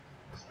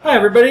Hi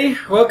everybody,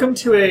 welcome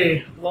to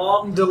a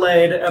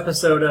long-delayed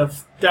episode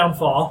of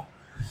Downfall,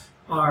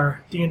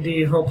 our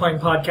D&D role-playing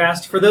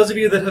podcast. For those of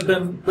you that have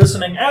been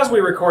listening as we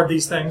record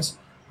these things,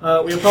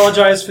 we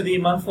apologize for the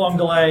month-long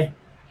delay.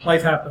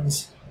 Life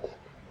happens.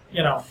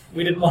 You know,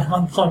 we didn't want a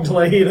month-long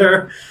delay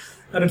either.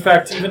 And in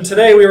fact, even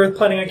today we were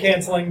planning on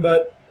canceling,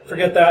 but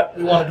forget that,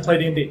 we wanted to play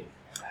D&D.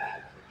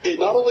 It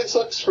not only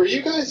sucks for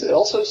you guys, it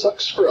also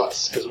sucks for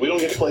us, because we don't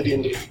get to play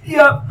D&D.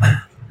 Yep.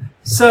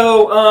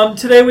 So,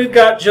 today we've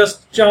got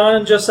just John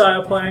and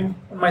Josiah playing,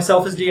 and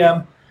myself as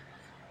DM.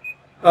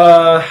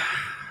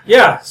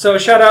 So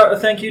a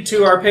thank you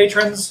to our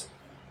patrons,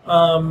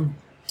 Mr.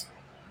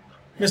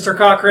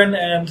 Cochran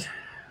and,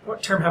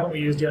 what term haven't we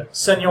used yet?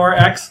 Senor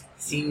X.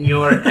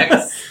 Senor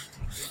X.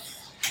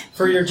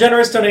 For your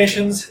generous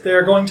donations.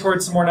 They're going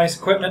towards some more nice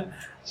equipment.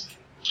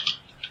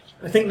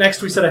 I think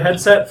next we set a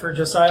headset for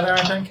Josiah there,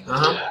 I think.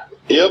 Uh-huh.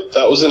 Yep,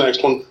 that was the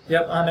next one.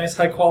 Yep, a nice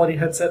high-quality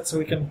headset so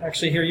we can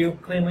actually hear you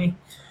cleanly.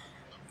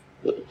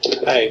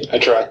 Hey, I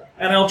try.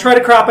 And I'll try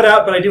to crop it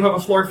out, but I do have a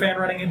floor fan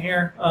running in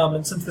here.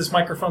 And since this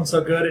microphone's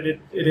so good, it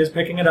is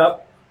picking it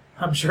up.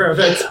 I'm sure of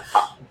it.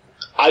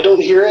 I don't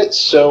hear it,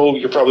 so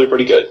you're probably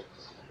pretty good.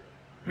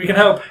 We can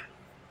hope.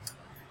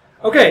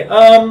 Okay,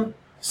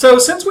 so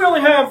since we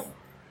only have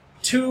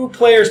 2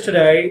 players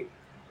today,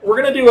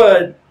 we're going to do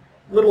a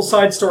little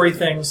side story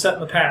thing set in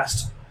the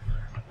past.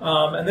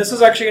 And this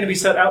is actually going to be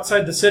set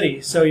outside the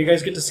city, so you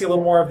guys get to see a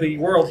little more of the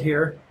world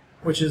here,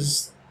 which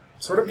is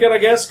sort of good, I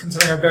guess,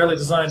 considering I barely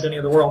designed any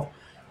of the world.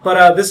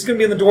 But this is going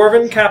to be in the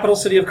dwarven capital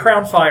city of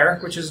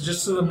Crownfire, which is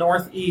just to the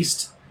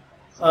northeast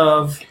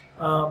of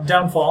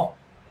Downfall.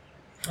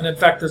 And in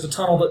fact, there's a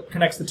tunnel that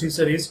connects the 2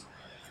 cities.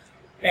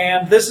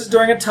 And this is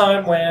during a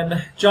time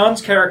when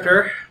John's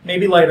character,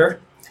 maybe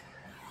later,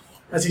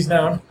 as he's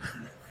known,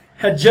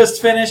 had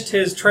just finished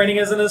his training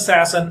as an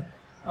assassin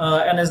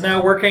and is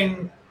now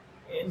working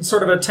in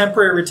sort of a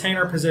temporary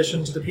retainer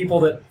position to the people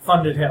that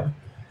funded him,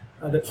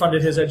 that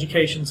funded his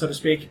education, so to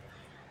speak.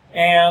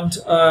 And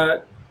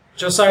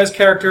Josiah's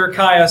character,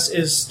 Caius,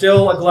 is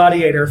still a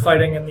gladiator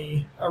fighting in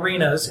the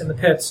arenas, in the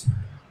pits,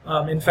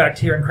 in fact,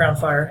 here in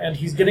Crownfire. And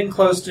he's getting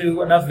close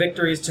to enough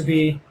victories to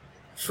be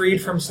freed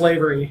from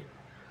slavery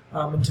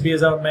and to be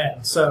his own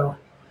man. So,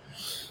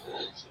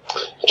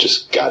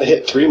 Just gotta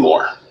hit 3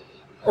 more.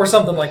 or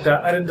something like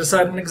that. I didn't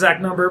decide an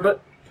exact number,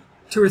 but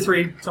 2 or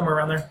 3, somewhere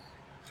around there.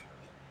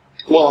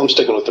 Well, I'm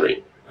sticking with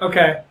 3.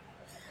 Okay.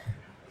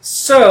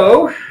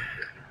 So,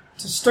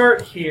 to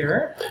start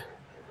here...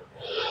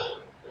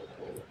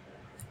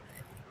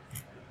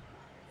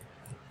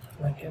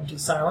 Like empty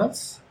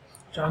silence.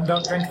 John,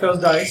 don't drink those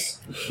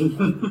dice.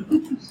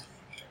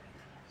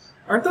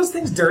 Aren't those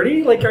things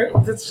dirty?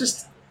 That's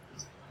just...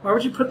 Why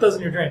would you put those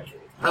in your drink?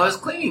 I was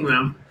cleaning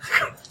them.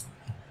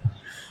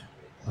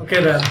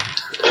 Okay, then.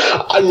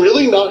 I'm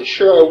really not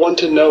sure I want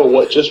to know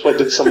what just went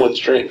in someone's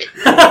drink.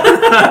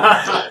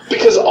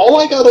 Because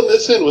all I got on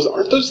this end was,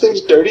 aren't those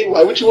things dirty?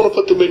 Why would you want to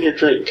put them in your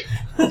drink?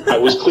 I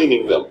was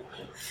cleaning them.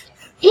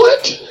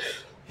 What?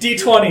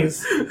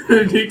 D20s.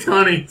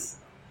 D20s.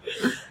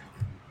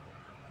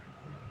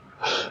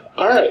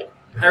 Alright.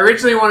 I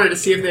originally wanted to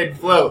see if they'd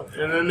float,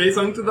 and then they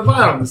sunk to the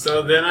bottom,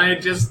 so then I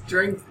just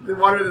drank the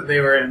water that they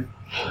were in.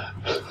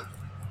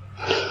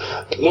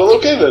 Well,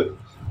 okay then.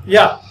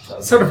 Yeah,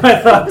 that's sort of my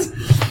thoughts.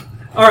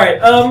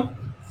 Alright,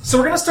 so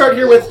we're going to start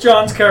here with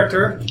John's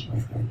character.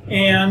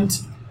 And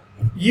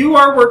you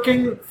are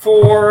working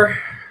for...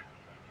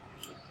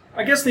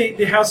 I guess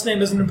the house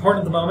name isn't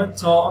important at the moment,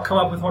 so I'll come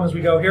up with one as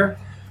we go here.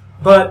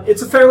 But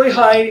it's a fairly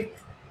high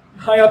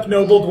up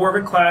noble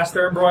dwarven class.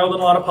 They're embroiled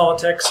in a lot of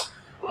politics.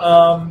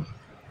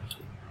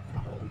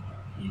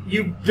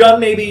 You've done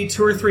maybe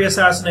 2 or 3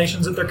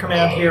 assassinations at their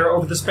command here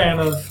over the span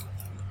of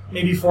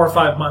maybe 4 or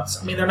 5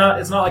 months. I mean,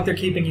 it's not like they're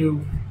keeping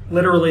you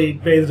literally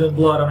bathed in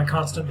blood on a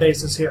constant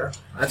basis here.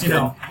 That's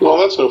know. Well,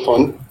 that's no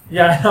fun.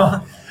 Yeah, I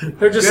know.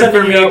 They're just Good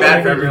sending for you me, out bad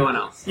when for they need you. everyone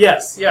else.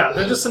 Yes, yeah,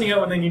 they're just sending you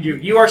out when they need you.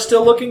 You are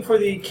still looking for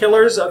the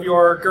killers of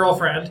your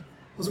girlfriend.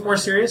 Was it more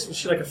serious? Was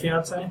she like a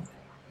fiancé?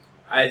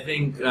 I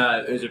think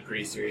it was a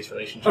pretty serious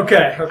relationship.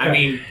 Okay. I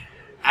mean,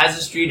 as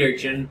a street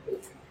urchin,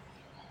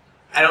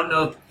 I don't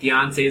know if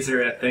fiancés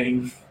are a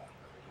thing.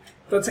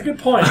 That's a good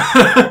point.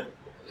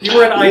 You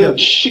were an item.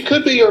 She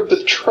could be your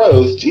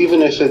betrothed,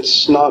 even if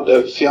it's not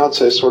a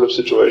fiancé sort of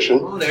situation.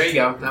 Oh, there you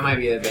go. That might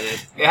be have been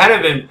it. It had to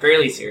have been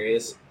fairly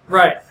serious.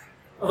 Right.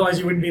 Otherwise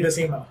you wouldn't be this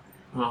emo.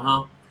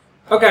 Uh-huh.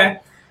 Okay.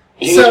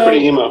 He is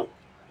pretty emo.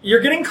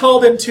 You're getting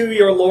called into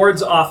your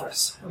lord's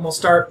office, and we'll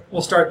start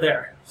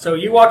there. So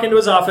you walk into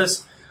his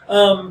office.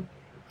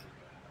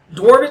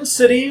 Dwarven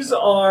cities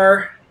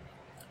are...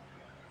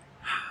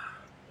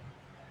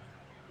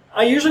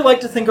 I usually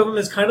like to think of them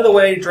as kind of the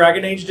way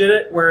Dragon Age did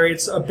it, where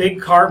it's a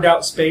big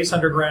carved-out space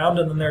underground,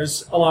 and then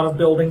there's a lot of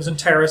buildings and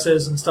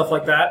terraces and stuff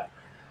like that,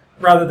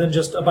 rather than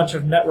just a bunch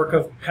of network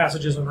of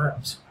passages and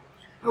rooms.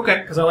 Okay.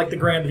 Because I like the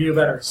grand view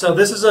better. So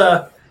this is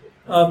the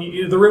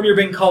room you're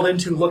being called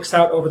into looks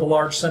out over the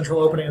large central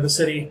opening of the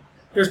city.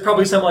 There's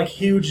probably some like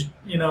huge,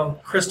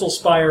 crystal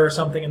spire or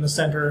something in the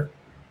center.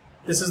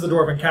 This is the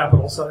Dwarven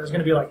capital, so there's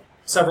going to be like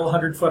several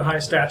 100-foot high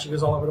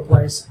statues all over the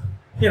place.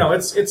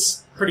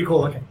 It's pretty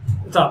cool looking.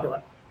 It's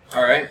opulent.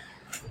 All right.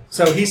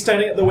 So he's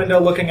standing at the window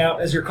looking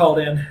out as you're called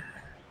in.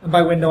 And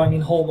by window, I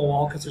mean hole in the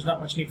wall, because there's not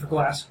much need for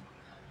glass.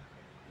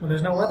 When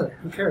there's no weather,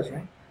 who cares,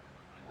 right?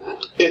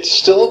 It's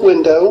still a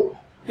window.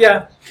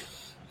 Yeah.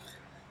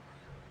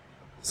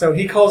 So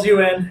he calls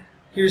you in,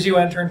 hears you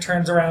enter, and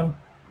turns around.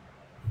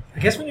 I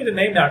guess we need a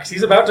name now, because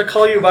he's about to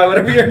call you by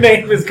whatever your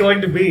name is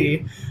going to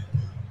be.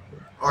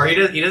 Or he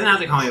doesn't have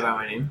to call me by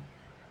my name.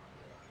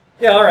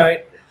 Yeah, all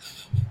right.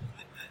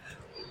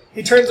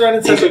 He turns around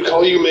and He says... could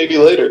call you maybe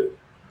later.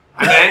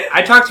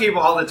 I talk to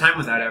people all the time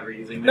without ever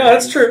using their No,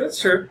 that's names. true,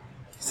 that's true.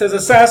 He says,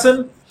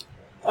 Assassin,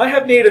 I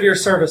have need of your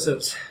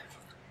services.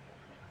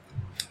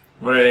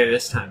 What are they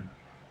this time?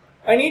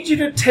 I need you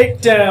to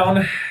take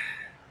down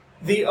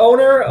the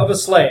owner of a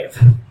slave.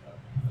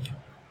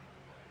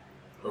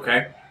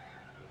 Okay.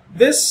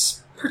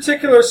 This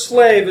particular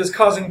slave is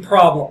causing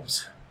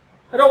problems.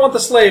 I don't want the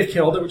slave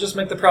killed, it would just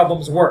make the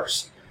problems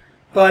worse.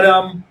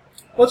 But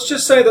let's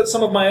just say that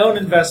some of my own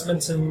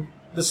investments in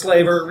the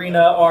slave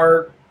arena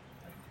are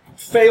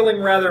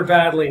failing rather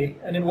badly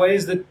and in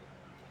ways that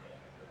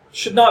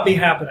should not be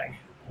happening.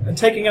 And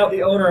taking out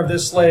the owner of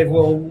this slave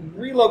will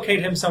relocate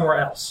him somewhere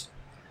else.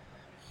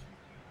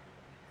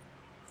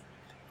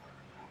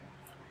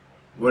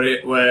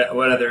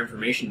 What other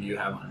information do you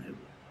have on him?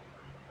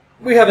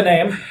 We have a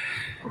name.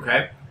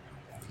 Okay.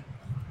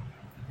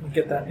 Let me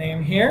get that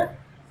name here.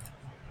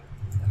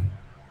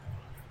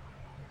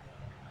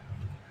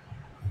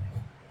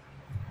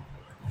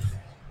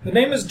 The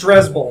name is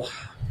Dresbel.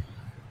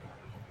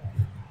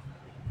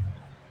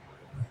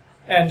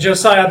 And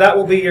Josiah, that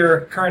will be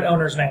your current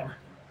owner's name.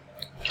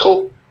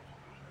 Cool.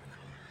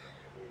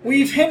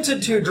 We've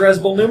hinted to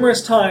Dresbel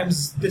numerous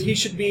times that he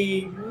should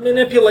be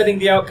manipulating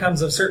the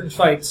outcomes of certain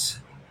fights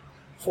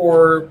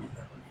for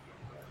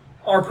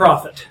our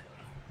profit.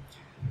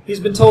 He's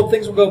been told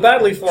things will go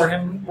badly for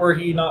him were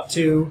he not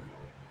to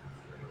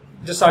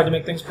decide to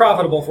make things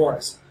profitable for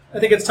us. I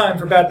think it's time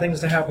for bad things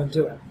to happen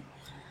to him.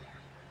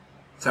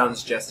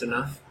 Sounds just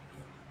enough.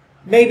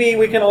 Maybe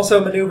we can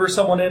also maneuver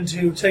someone in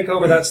to take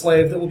over that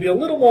slave that will be a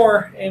little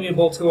more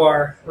amiable to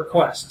our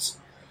requests.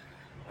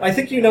 I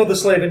think you know the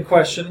slave in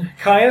question.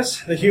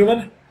 Caius, the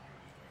human?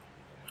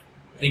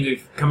 I think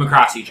we've come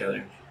across each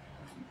other.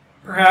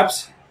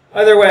 Perhaps.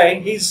 Either way,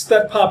 he's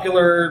that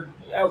popular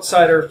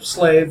outsider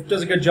slave,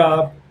 does a good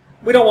job.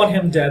 We don't want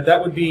him dead.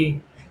 That would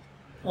be...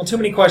 Well, too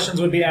many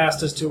questions would be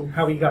asked as to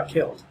how he got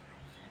killed.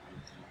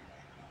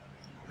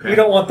 Okay. We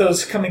don't want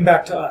those coming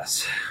back to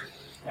us.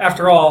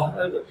 After all,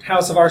 a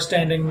house of our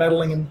standing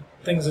meddling in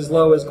things as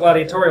low as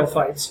gladiatorial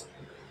fights,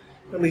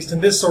 at least in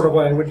this sort of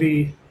way, would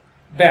be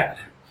bad.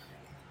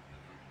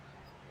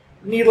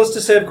 Needless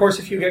to say, of course,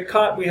 if you get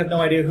caught, we have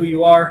no idea who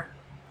you are,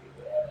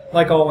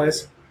 like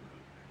always.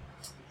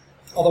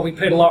 Although we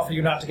paid a lot for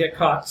you not to get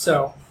caught,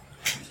 so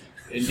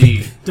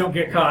Indeed. don't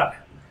get caught.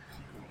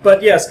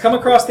 But yes, come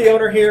across the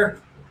owner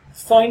here,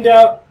 find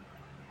out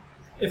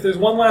if there's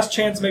one last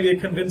chance maybe to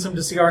convince him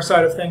to see our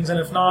side of things, and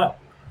if not,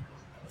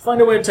 find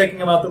a way of taking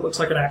him out that looks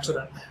like an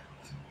accident.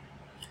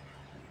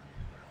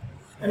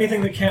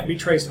 Anything that can't be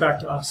traced back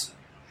to us.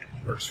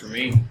 Works for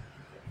me.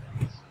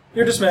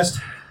 You're dismissed.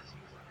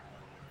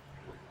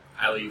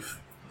 I leave.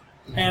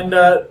 And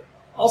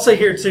I'll say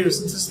here, too,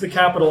 since this is the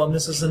capital and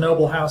this is a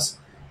noble house,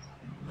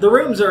 the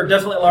rooms are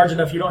definitely large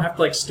enough you don't have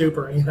to, stoop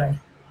or anything.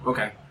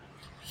 Okay.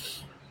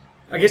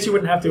 I guess you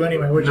wouldn't have to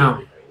anyway, would you?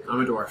 No,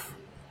 I'm a dwarf.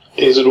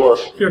 He's a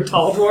dwarf. You're a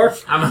tall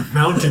dwarf? I'm a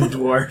mountain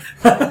dwarf.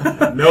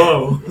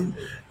 No.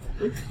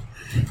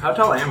 How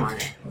tall am I?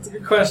 That's a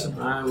good question.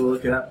 I will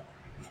look it up.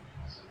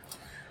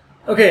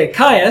 Okay,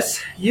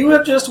 Caius, you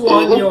have just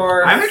won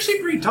your... I'm actually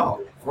pretty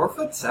tall.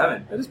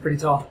 4'7". That is pretty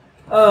tall.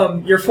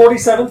 Your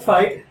 47th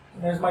fight.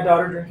 And there's my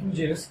daughter drinking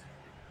juice.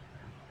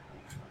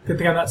 Good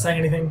thing I'm not saying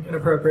anything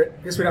inappropriate.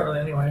 I guess we don't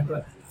really anyway,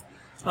 but...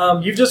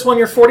 you've just won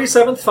your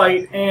 47th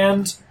fight,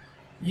 and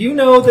you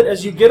know that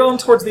as you get on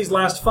towards these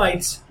last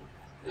fights,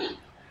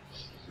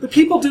 the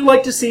people do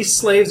like to see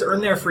slaves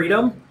earn their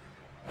freedom,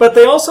 but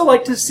they also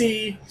like to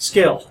see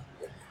skill.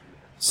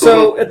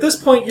 So at this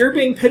point, you're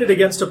being pitted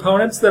against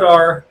opponents that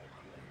are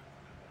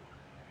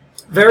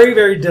very,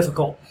 very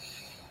difficult.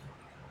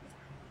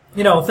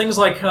 You know, things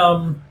like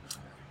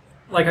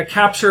a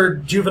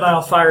captured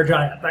juvenile fire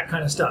giant, that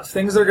kind of stuff.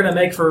 Things that are going to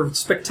make for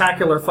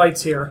spectacular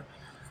fights here.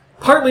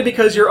 Partly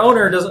because your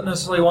owner doesn't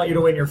necessarily want you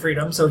to win your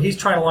freedom, so he's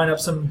trying to line up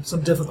some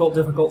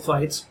difficult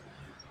fights.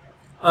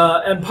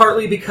 And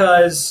partly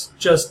because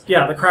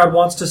the crowd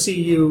wants to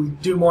see you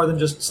do more than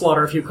just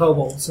slaughter a few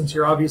kobolds, since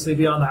you're obviously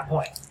beyond that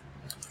point.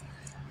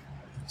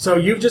 So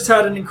you've just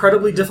had an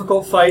incredibly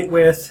difficult fight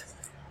with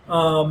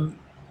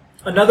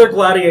another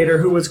gladiator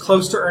who was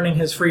close to earning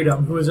his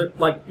freedom, who was at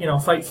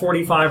fight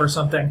 45 or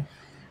something,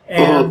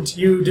 and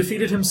you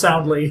defeated him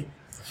soundly.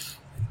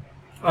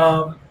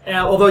 And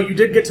although you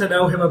did get to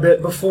know him a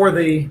bit before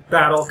the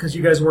battle, because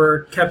you guys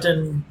were kept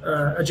in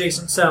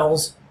adjacent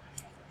cells,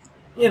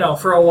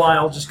 for a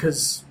while, just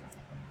because.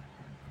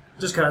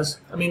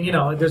 I mean,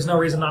 there's no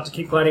reason not to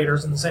keep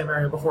gladiators in the same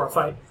area before a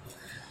fight.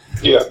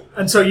 Yeah.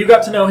 And so you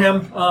got to know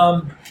him,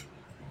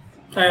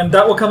 and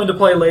that will come into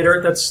play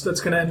later. That's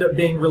going to end up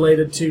being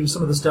related to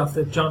some of the stuff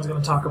that John's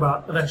going to talk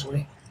about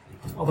eventually.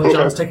 Although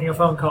John's taking a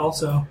phone call,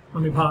 so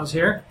let me pause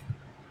here.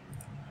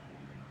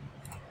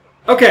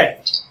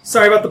 Okay,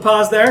 sorry about the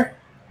pause there.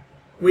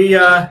 We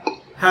have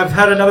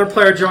had another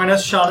player join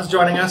us. Sean is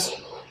joining us,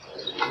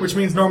 which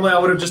means normally I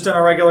would have just done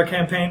a regular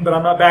campaign, but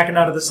I'm not backing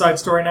out of the side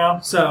story now,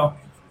 so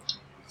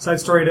side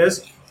story it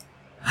is.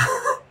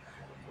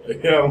 There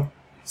you go.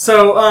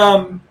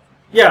 So,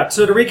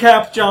 so to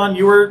recap, John,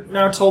 you were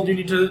now told you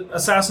need to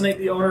assassinate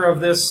the owner of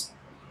this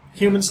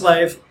human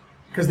slave,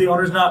 because the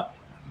owner's not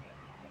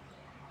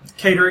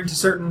catering to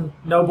certain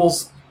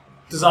nobles'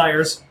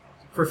 desires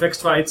for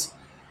fixed fights.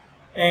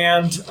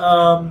 And,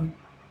 and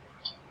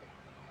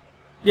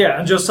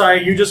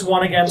Josiah, you just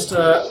won against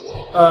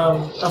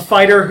a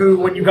fighter who,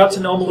 when you got to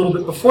know him a little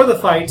bit before the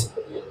fight,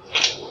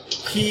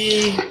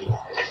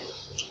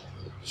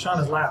 Sean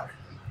is loud.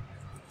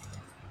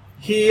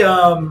 What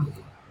are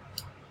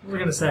we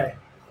going to say?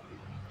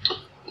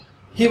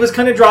 He was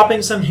kind of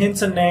dropping some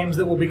hints and names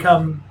that will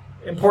become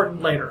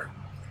important later.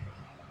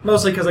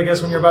 Mostly because I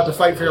guess when you're about to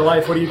fight for your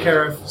life, what do you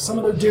care if some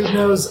other dude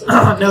knows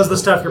knows the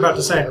stuff you're about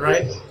to say,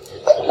 right?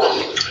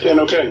 Yeah,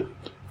 no kidding.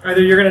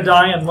 Either you're going to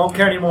die and won't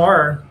care anymore,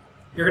 or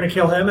you're going to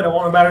kill him and it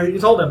won't matter that you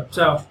told him.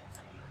 So,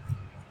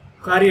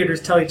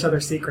 gladiators tell each other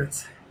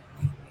secrets.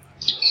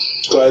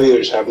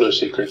 Gladiators have no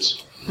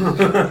secrets.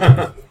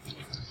 That's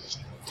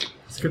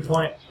a good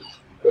point.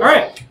 All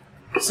right.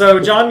 So,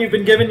 John, you've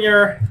been given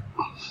your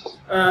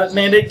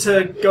mandate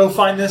to go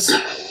find this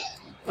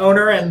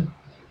owner and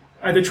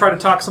either try to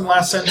talk some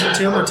last sense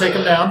into him or take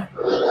him down.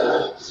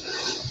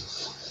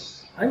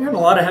 I'm hearing a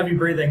lot of heavy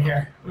breathing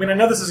here. I mean, I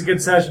know this is a good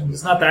session, but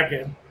it's not that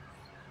good.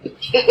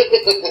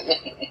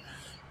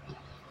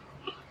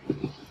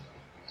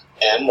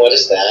 M, what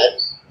is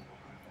that?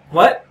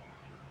 What?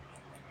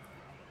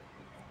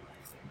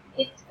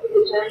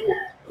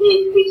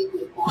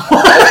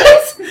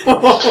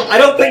 I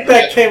don't think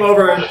that came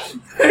over. I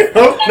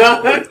hope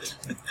not.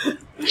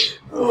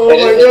 Oh my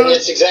god.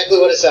 It's exactly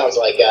what it sounds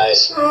like,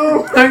 guys.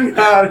 Oh my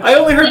god. I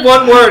only heard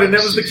one word, and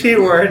it was the key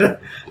word.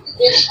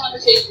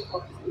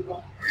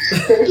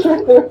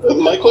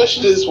 My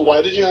question is,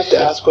 why did you have to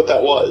ask what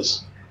that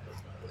was?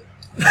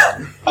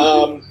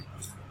 I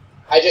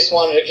just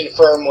wanted to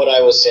confirm what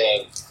I was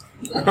saying.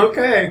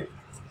 Okay.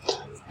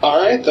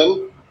 Alright,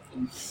 then.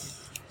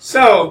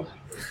 So,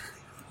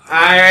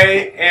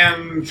 I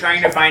am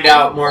trying to find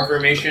out more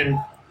information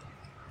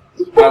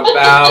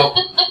about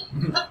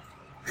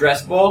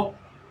Dress Bowl,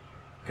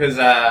 because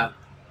I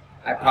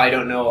probably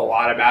don't know a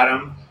lot about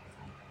him,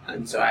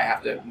 and so I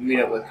have to meet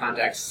up with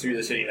contacts through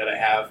the city that I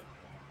have,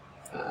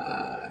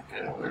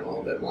 kind of learn a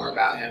little bit more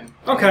about him.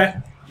 Okay.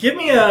 Give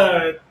me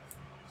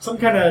some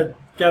kind of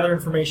gather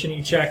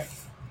information-y check.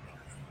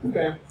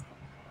 Okay.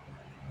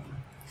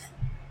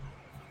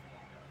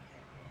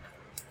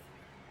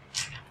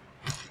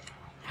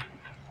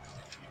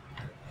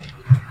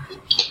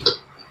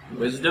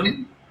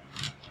 Wisdom?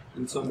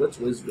 And so what's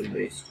wisdom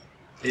based?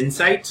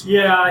 Insight?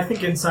 Yeah, I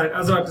think insight. I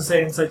was about to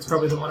say insight's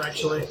probably the one,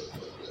 actually.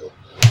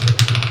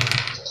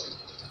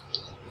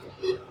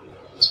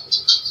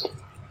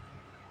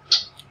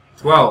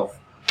 $12.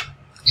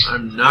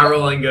 I'm not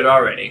rolling good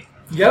already.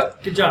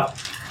 Yep, good job.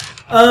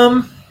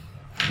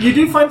 You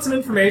do find some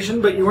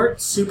information, but you weren't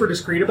super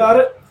discreet about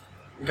it.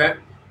 Okay.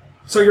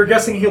 So you're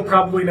guessing he'll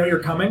probably know you're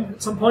coming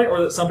at some point,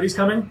 or that somebody's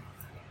coming.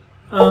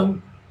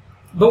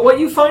 But what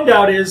you find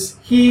out is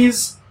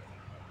he's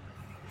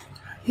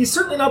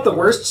certainly not the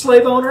worst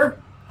slave owner,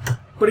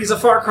 but he's a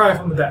far cry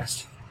from the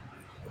best.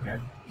 Okay.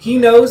 He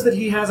knows that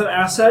he has an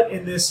asset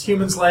in this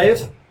human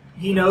slave.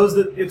 He knows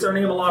that it's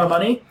earning him a lot of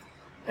money,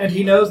 and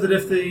he knows that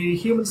if the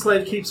human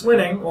slave keeps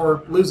winning,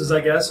 or loses,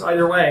 I guess,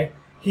 either way,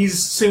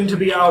 he's soon to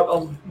be out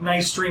a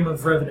nice stream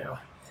of revenue.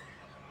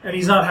 And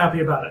he's not happy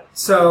about it.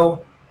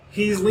 So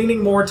he's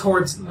leaning more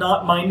towards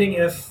not minding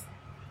if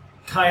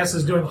Caius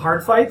is doing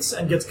hard fights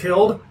and gets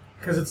killed,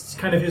 because it's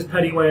kind of his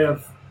petty way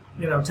of,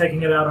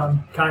 taking it out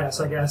on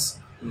Caius, I guess.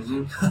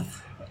 Mm-hmm.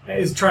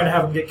 Is trying to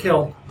have him get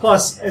killed.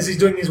 Plus, as he's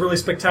doing these really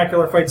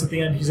spectacular fights at the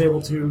end, he's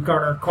able to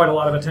garner quite a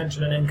lot of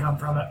attention and income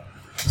from it.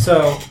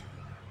 So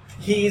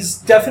he's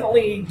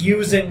definitely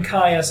using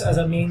Caius as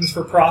a means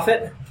for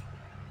profit,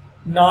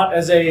 not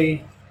as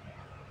a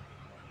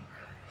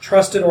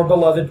trusted or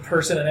beloved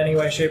person in any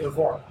way, shape, or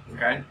form.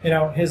 Okay.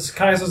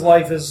 Caius's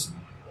life is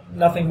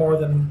nothing more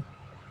than,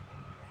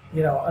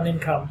 an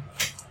income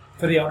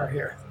for the owner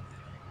here.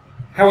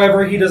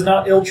 However, he does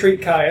not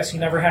ill-treat Caius. He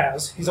never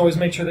has. He's always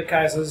made sure that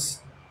Caius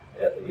is,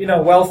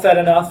 well-fed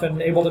enough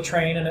and able to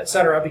train and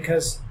etc.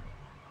 because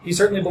he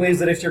certainly believes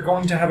that if you're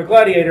going to have a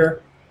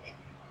gladiator,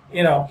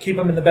 keep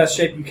them in the best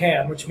shape you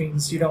can, which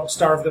means you don't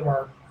starve them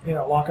or,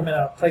 lock them in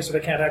a place where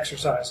they can't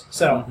exercise.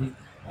 So,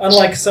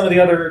 unlike some of the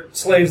other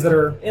slaves that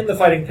are in the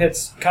fighting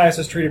pits, Caius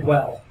is treated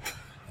well.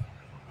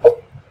 All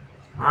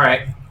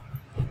right.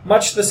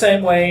 Much the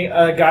same way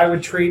a guy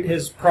would treat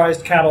his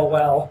prized cattle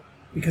well,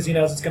 because he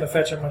knows it's going to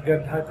fetch him a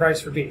good high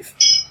price for beef.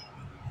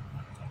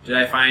 Did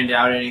I find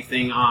out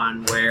anything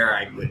on where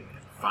I would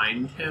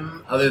find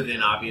him, other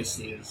than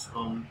obviously his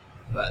home?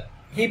 But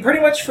He pretty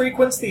much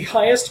frequents the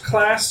highest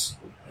class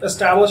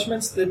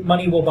establishments that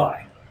money will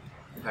buy.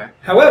 okay.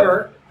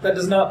 However, that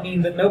does not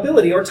mean that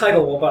nobility or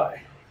title will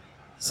buy.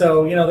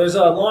 So, there's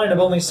a line of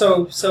only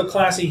so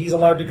classy he's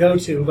allowed to go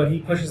to, but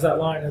he pushes that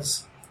line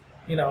as,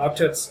 up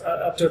to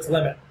its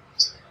limit.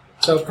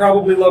 So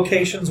probably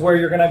locations where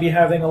you're going to be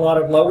having a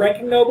lot of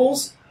low-ranking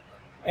nobles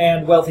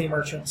and wealthy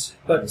merchants,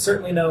 but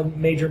certainly no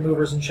major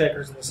movers and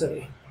shakers in the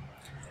city.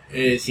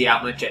 Is he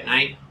out much at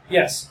night?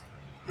 Yes.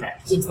 Okay.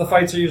 Since the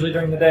fights are usually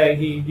during the day,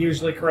 he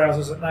usually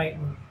carouses at night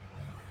and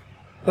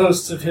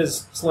boasts of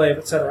his slave,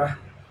 etc.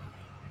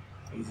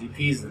 Easy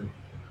peasy.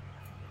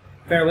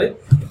 Fairly.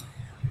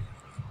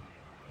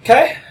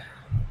 Okay.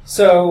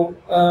 So,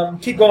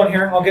 keep going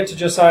here. I'll get to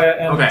Josiah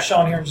and Okay.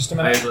 Sean here in just a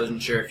I minute.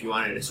 wasn't sure if you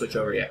wanted to switch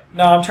over yet.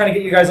 No, I'm trying to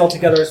get you guys all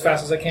together as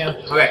fast as I can.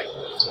 Okay.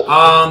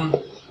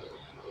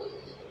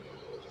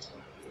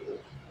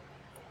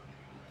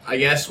 I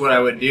guess what I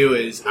would do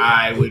is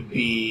I would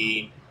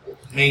be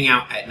hanging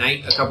out at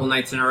night a couple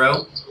nights in a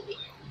row,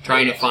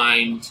 trying to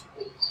find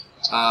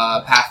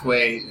a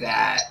pathway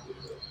that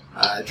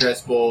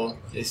Dresbull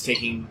is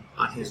taking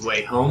on his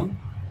way home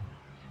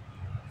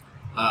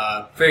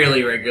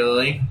fairly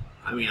regularly.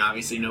 I mean,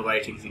 obviously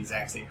nobody takes the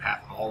exact same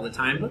path all the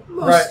time,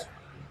 but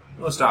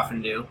most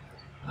often do.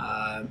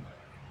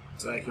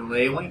 So I can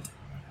lay away.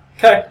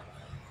 Okay.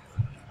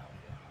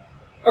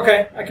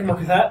 Okay, I can work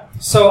with that.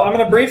 So I'm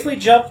going to briefly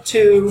jump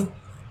to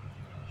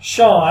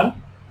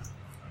Sean.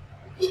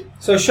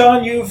 So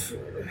Sean, you've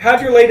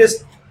had your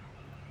latest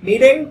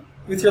meeting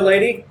with your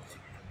lady,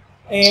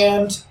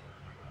 and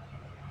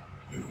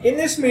in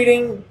this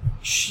meeting,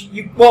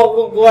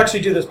 we'll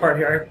actually do this part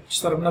here. I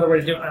just thought of another way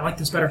to do it. I like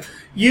this better.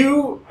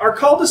 You are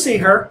called to see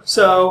her,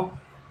 so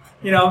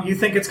you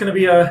think it's going to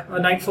be a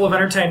night full of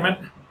entertainment,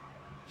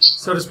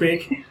 so to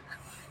speak.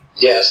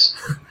 Yes.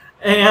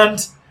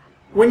 And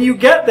when you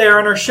get there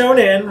and are shown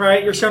in,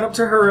 right, you're shown up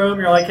to her room,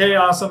 you're like, hey,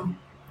 awesome.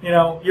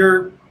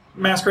 You're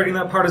masquerading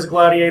that part as a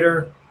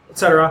gladiator,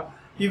 etc.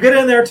 You get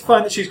in there to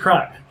find that she's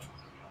crying.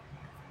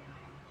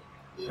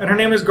 And her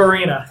name is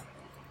Gorina.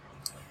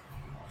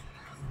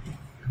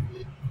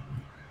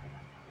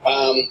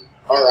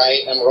 Alright,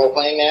 I'm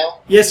role-playing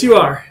now? Yes, you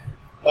are.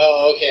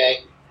 Oh,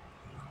 okay.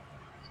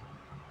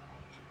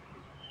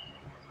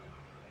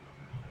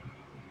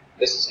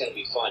 This is gonna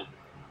be fun.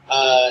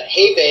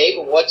 Hey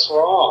babe, what's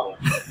wrong?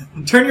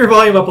 Turn your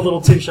volume up a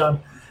little too,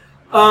 Sean.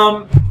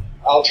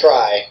 I'll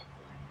try.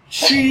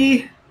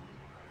 She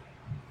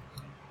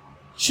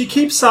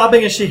keeps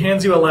sobbing as she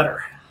hands you a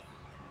letter.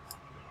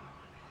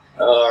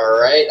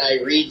 Alright, I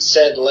read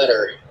said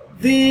letter.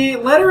 The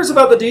letter is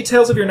about the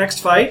details of your next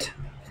fight,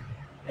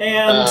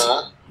 and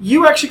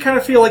you actually kind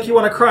of feel like you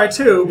want to cry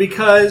too,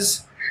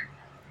 because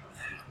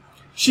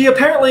she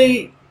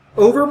apparently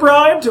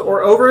overbribed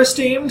or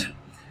overesteemed,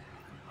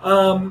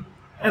 and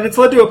it's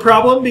led to a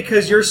problem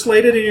because you're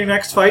slated in your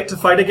next fight to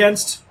fight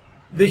against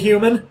the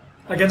human,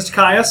 against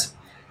Caius.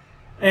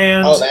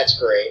 And oh, that's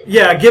great.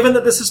 yeah, given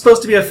that this is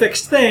supposed to be a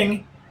fixed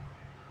thing,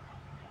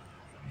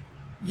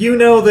 you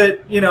know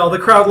that, the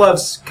crowd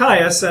loves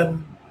Caius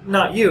and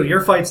not you.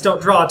 Your fights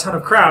don't draw a ton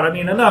of crowd. I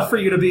mean, enough for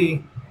you to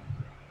be,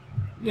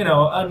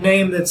 a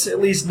name that's at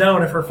least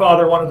known if her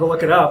father wanted to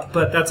look it up,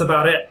 but that's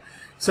about it.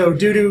 So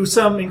due to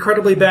some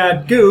incredibly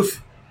bad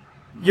goof,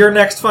 your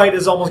next fight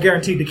is almost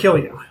guaranteed to kill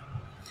you.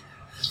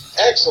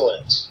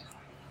 Excellent. Is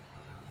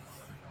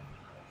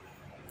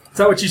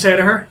that what you say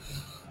to her?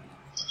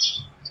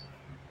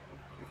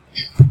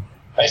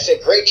 I said,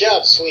 great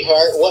job,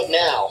 sweetheart. What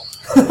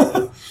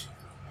now?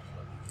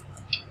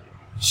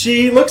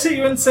 She looks at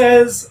you and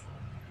says,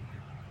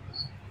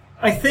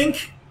 I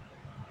think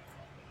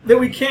that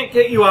we can't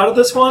get you out of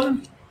this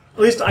one. At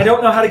least I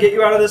don't know how to get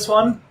you out of this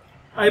one.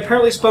 I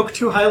apparently spoke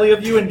too highly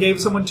of you and gave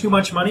someone too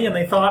much money, and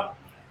they thought,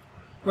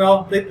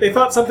 they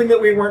thought something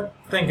that we weren't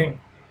thinking.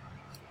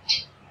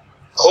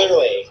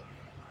 Clearly.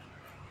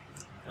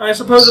 I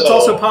suppose it's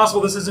also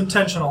possible this is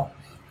intentional.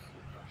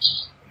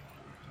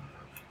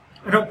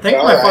 I don't think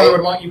my father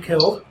would want you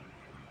killed.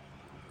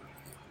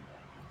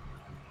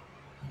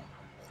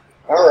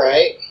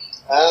 Alright.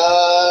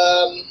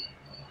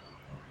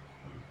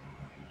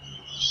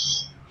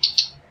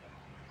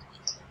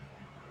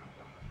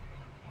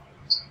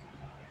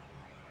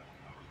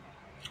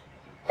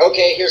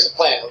 Okay, here's the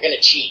plan. We're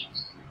gonna cheat.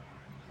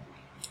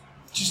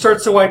 She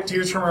starts to wipe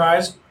tears from her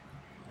eyes.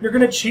 You're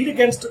going to cheat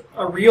against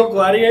a real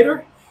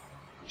gladiator?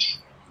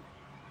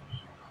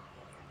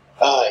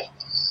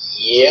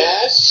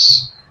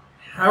 Yes.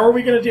 How are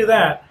we going to do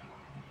that?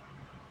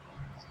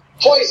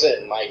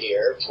 Poison, my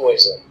dear.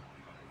 Poison.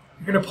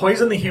 You're going to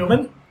poison the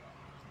human?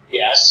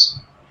 Yes.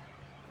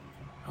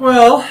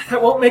 Well,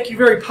 that won't make you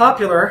very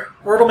popular,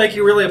 or it'll make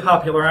you really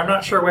popular. I'm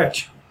not sure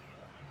which.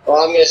 Well,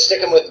 I'm going to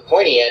stick him with the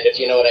pointy end, if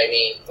you know what I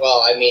mean.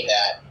 Well, I mean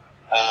that.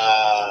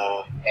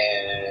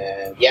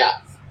 And yeah.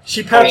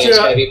 She pats you Pointy end's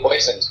up. going to be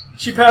poisoned.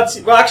 She pats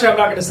you. Well, actually, I'm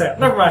not going to say it.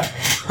 Never mind.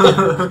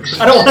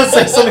 I don't want to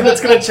say something that's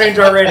going to change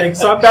our rating,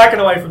 so I'm backing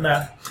away from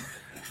that.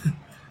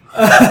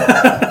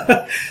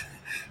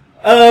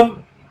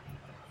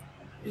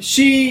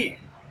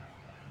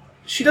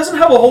 She doesn't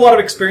have a whole lot of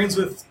experience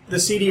with the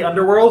seedy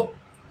underworld,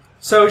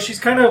 so she's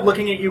kind of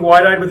looking at you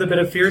wide-eyed with a bit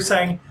of fear,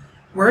 saying,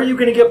 "Where are you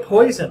going to get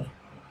poison?"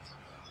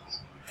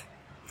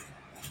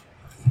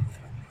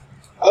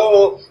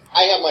 Oh,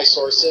 I have my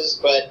sources,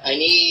 but I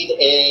need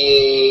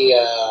a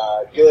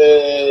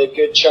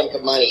good chunk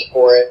of money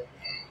for it.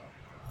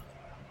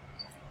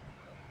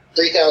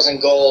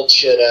 3,000 gold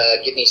should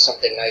give me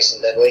something nice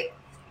and deadly.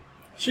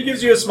 She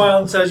gives you a smile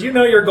and says, "You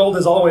know your gold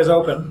is always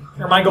open,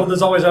 or my gold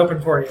is always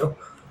open for you."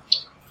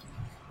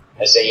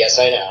 I say, yes,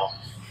 I know.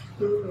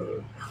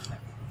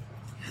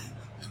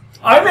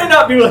 I may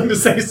not be willing to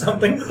say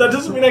something, but that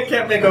doesn't mean I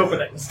can't make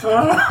openings.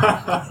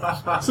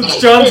 Since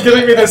John's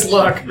giving me this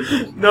look.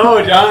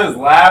 No, John is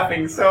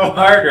laughing so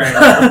hard right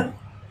now.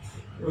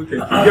 Okay,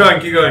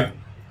 keep going.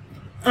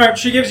 Alright,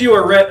 she gives you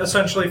a writ,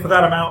 essentially, for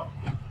that amount.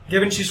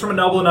 Given she's from a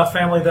noble enough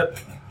family that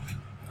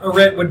a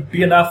writ would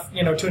be enough,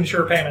 to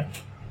ensure payment.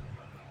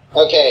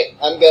 Okay,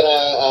 I'm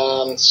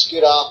gonna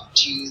scoot off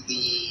to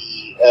the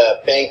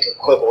bank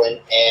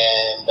equivalent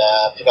and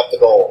pick up the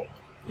gold.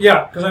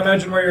 Yeah, because I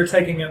imagine where you're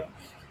taking it,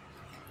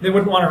 they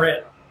wouldn't want a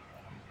writ.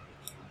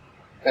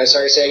 I'm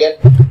sorry, say again?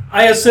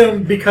 I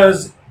assume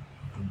because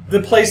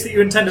the place that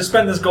you intend to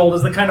spend this gold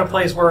is the kind of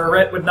place where a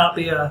writ would not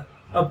be a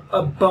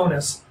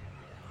bonus.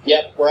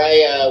 Yep, where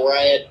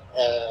I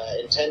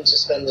intend to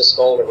spend this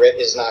gold, a writ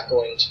is not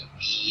going to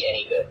be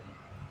any good.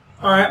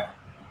 Alright.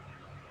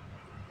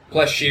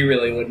 Plus, she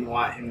really wouldn't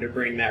want him to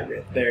bring that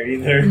writ there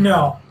either.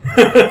 No.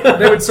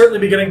 They would certainly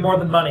be getting more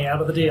than money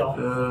out of the deal.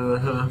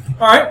 Uh-huh.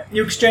 Alright,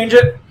 you exchange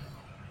it.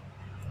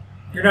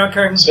 You're now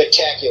carrying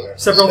Spectacular.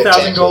 several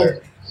thousand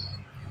gold.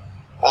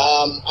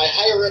 I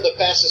hire the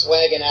fastest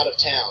wagon out of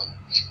town.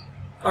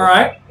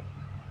 Alright.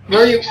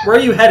 Where are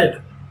you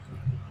headed?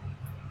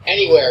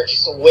 Anywhere,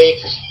 just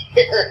away from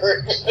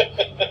here.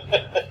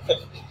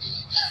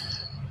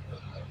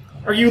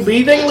 Are you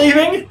leaving?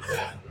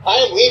 I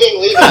am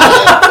leaving.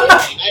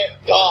 I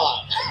am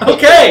gone. And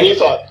Okay. you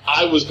thought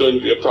I was going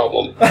to be a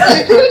problem.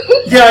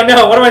 Yeah, I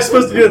know. What am I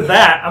supposed to do with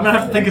that? I'm going to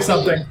have to think of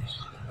something.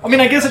 I mean,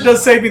 I guess it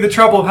does save me the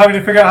trouble of having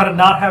to figure out how to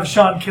not have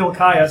Sean kill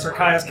Caius or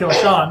Caius kill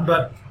Sean,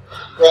 but...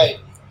 Right.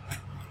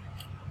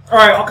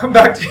 Alright, I'll come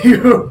back to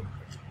you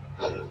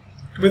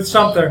with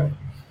something.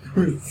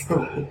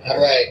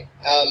 Alright.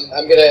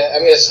 I'm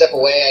gonna step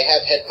away. I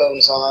have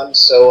headphones on,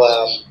 so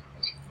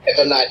if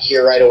I'm not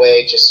here right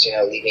away, just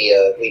leave me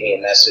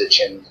a message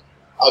and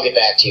I'll get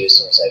back to you as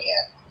soon as I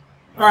can.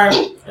 Alright,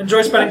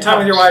 enjoy spending time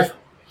with your wife.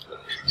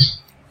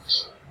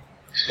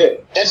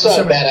 That's not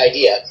a bad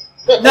idea.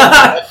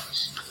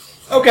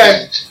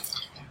 Okay.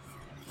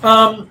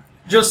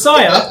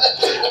 Josiah.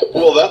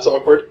 Well, that's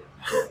awkward.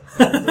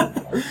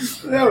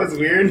 That was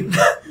weird.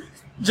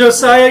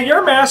 Josiah,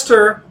 your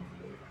master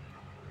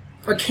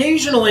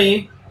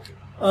occasionally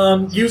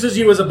uses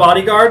you as a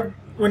bodyguard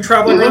when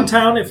traveling around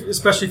town,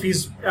 especially if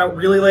he's out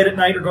really late at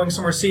night or going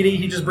somewhere seedy.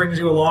 He just brings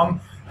you along.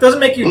 Doesn't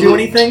make you do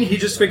anything. He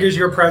just figures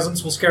your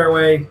presence will scare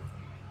away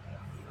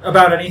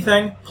about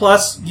anything.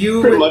 Plus,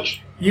 Pretty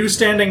much. you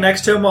standing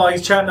next to him while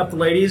he's chatting up the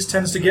ladies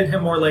tends to get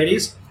him more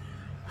ladies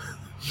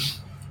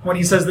when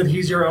he says that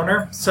he's your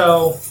owner.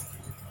 So,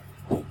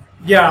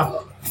 yeah.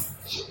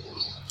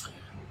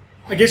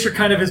 I guess you're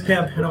kind of his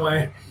pimp, in a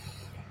way.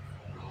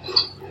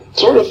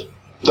 Sort of.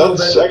 Little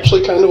That's bit.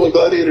 actually kind of what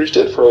gladiators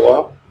did for a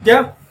while.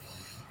 Yeah.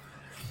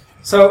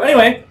 So,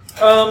 anyway,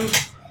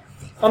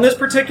 on this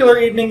particular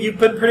evening, you've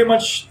been pretty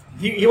much...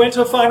 He went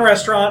to a fine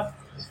restaurant,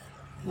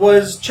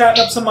 was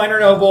chatting up some minor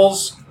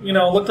nobles,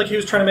 looked like he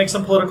was trying to make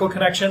some political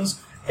connections.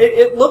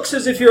 It looks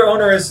as if your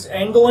owner is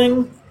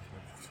angling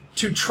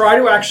to try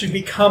to actually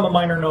become a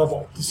minor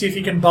noble, to see if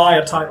he can buy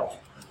a title.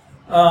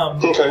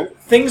 Okay.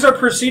 Things are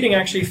proceeding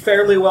actually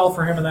fairly well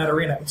for him in that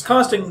arena. It's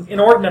costing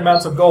inordinate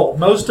amounts of gold,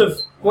 most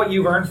of what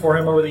you've earned for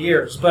him over the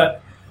years,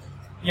 but,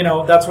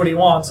 that's what he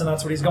wants and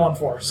that's what he's going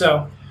for.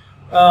 So,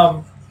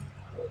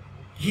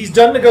 he's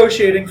done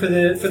negotiating for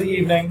the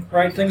evening,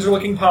 right? Things are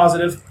looking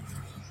positive.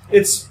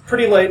 It's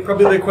pretty late,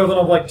 probably the equivalent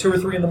of like 2 or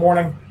 3 in the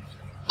morning.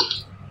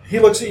 He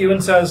looks at you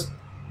and says,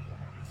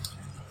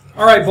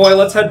 "All right, boy,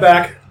 let's head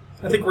back.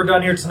 I think we're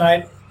done here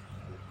tonight."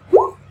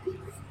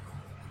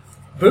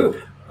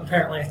 Boop,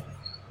 apparently.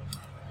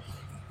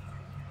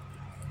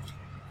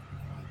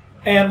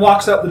 And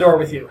walks out the door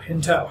with you, in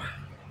tow.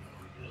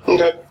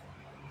 Okay.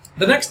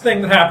 The next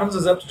thing that happens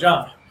is up to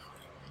John.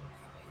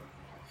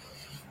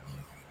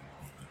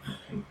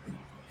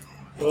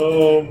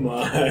 Oh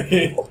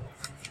my.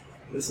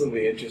 This will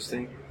be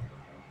interesting.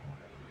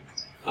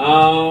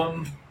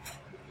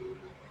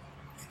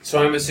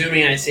 So I'm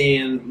assuming I see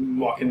him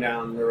walking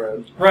down the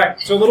road.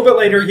 Right, so a little bit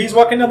later, he's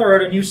walking down the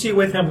road and you see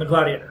with him the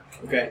gladiator.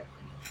 Okay.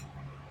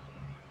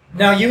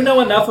 Now, you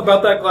know enough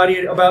about that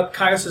gladiator, about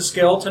Caius'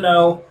 skill to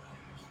know,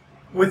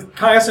 with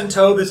Caius in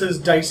tow, this is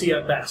dicey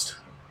at best.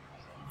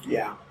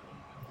 Yeah.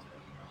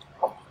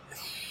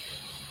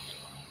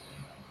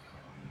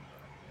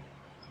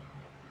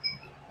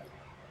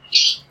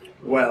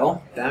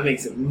 Well, that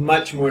makes it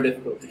much more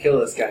difficult to kill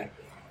this guy.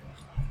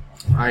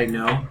 I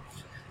know.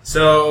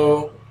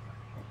 So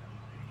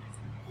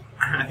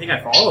I think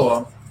I follow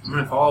them. I'm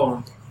gonna follow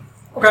them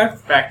Okay.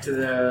 back to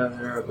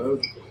their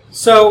abode.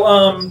 So,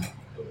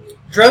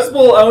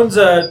 Dresbel owns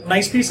a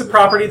nice piece of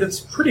property that's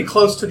pretty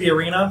close to the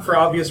arena for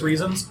obvious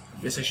reasons.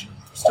 Guess I should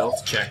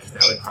stealth check.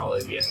 That would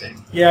probably be a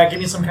thing. Yeah, give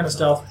me some kind of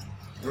stealth.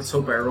 Let's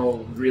hope I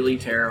roll really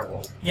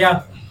terrible.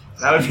 Yeah.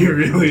 That would be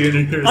really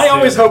interesting. I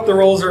always hope the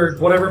rolls are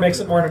whatever makes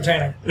it more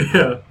entertaining.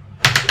 Yeah.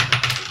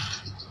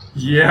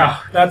 Yeah.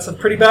 That's a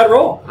pretty bad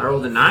roll. I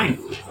rolled a 9.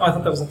 Oh, I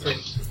thought that was a 3.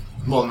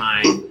 Well,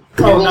 9. You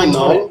Oh, rolled 9 a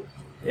total. 9?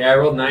 Yeah, I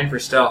rolled 9 for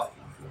stealth.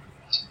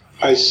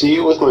 I see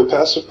you with my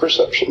passive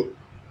perception.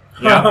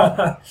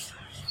 Yeah.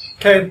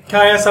 Okay,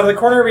 Caius, out of the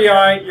corner of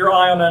your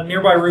eye on a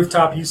nearby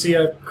rooftop, you see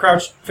a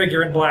crouched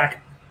figure in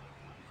black.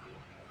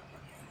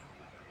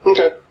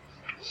 Okay.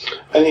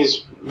 And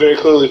he's very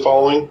clearly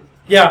following.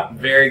 Yeah.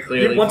 Very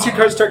clearly. Once you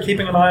followed. start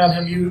keeping an eye on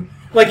him,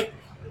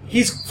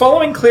 he's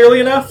following clearly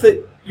enough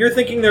that you're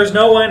thinking there's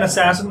no way an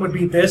assassin would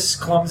be this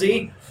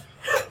clumsy.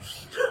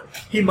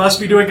 He must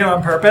be doing it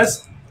on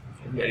purpose.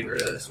 I'm getting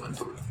rid of this one.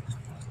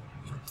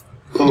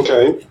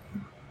 Okay.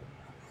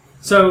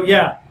 So,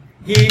 yeah.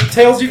 He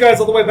tails you guys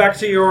all the way back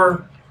to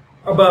your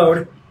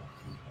abode,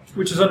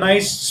 which is a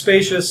nice,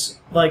 spacious,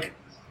 I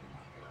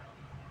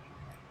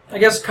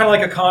guess kind of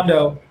like a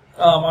condo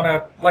on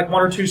one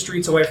or two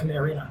streets away from the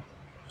arena.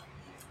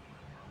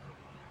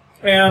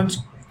 And,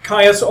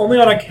 Caius, only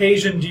on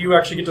occasion do you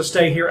actually get to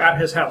stay here at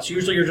his house.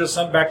 Usually you're just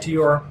sent back to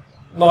your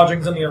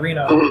lodgings in the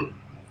arena. Mhm.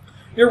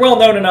 You're well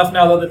known enough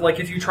now, though, that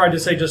if you tried to,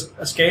 say, just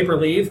escape or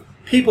leave,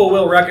 people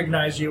will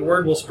recognize you.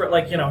 Word will spread.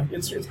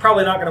 It's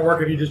probably not going to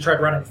work if you just tried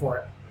running for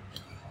it.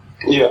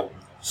 Yeah.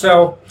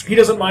 So he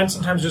doesn't mind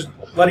sometimes just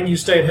letting you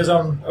stay at his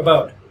own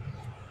abode.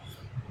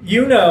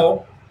 You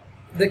know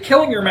that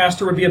killing your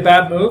master would be a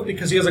bad move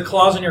because he has a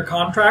clause in your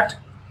contract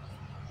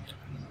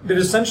that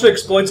essentially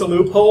exploits a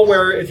loophole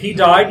where if he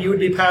died, you would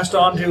be passed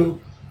on to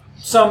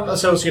some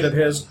associate of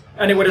his,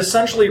 and it would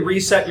essentially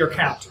reset your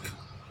count.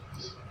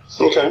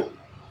 Okay.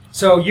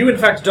 So you, in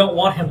fact, don't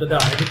want him to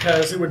die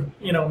because it would,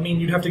 mean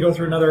you'd have to go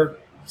through another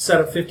set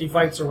of 50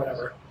 fights or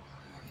whatever.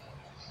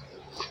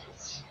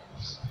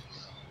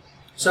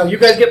 So you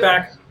guys get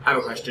back. I have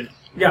a question.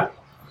 Yeah.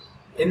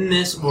 In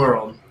this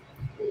world,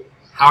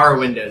 how are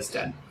windows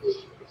done?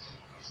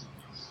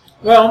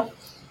 Well,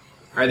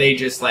 Are they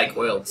just like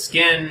oiled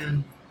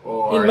skin?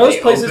 Or in are most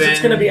they places, open?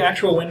 it's going to be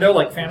actual window,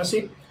 like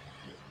fantasy.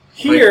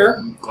 Here,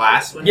 Like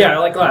glass window? yeah,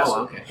 like glass.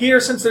 Oh, okay. Here,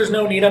 since there's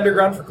no need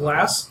underground for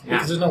glass, Yeah.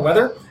 because there's no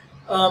weather,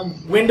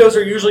 windows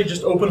are usually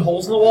just open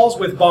holes in the walls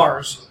with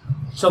bars,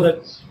 so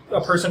that a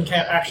person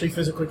can't actually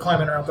physically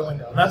climb in or out the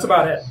window. And that's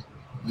about it.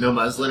 No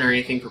muslin or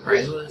anything for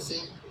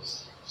privacy?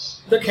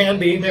 There can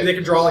be. Maybe they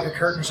could draw like a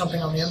curtain or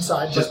something on the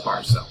inside. Just But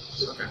bars,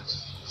 though. Okay.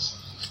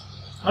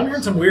 I'm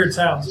hearing some weird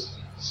sounds.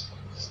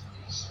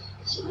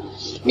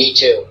 Me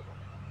too.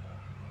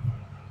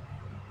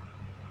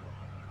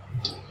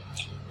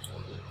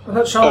 I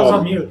thought Sean was Um,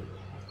 on mute.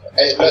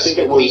 It must think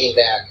have it been was- beating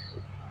back.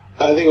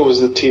 I think it was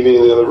the TV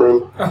in the other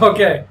room.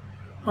 Okay.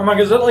 Oh my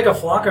god, is that like a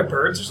flock of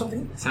birds or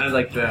something? It sounded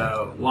like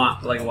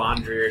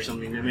laundry or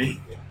something to me.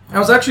 I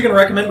was actually going to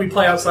recommend we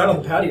play outside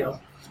on the patio,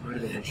 Would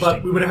have been interesting.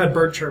 but we would have had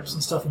bird chirps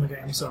and stuff in the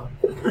game, so.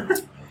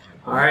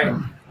 All right.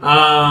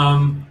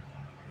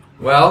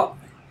 Well,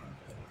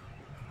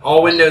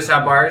 all windows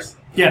have bars.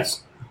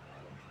 Yes.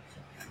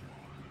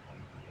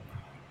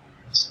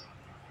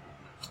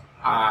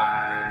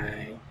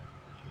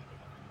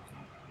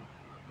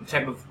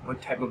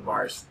 What type of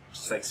bars?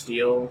 Just like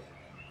steel.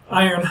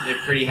 Iron. They're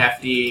pretty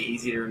hefty,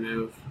 easy to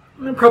remove.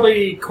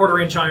 Probably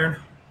quarter-inch iron.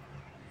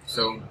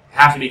 So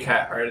have to be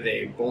cut. Are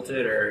they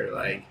bolted or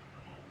like?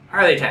 How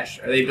are they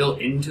attached? Are they built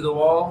into the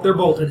wall? They're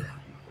bolted.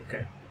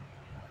 Okay.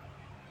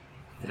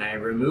 Then I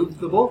remove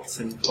the bolts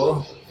and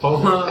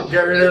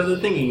get rid of the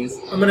thingies.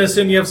 I'm going to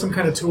assume you have some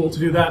kind of tool to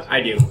do that.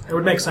 I do. It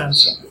would make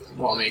sense.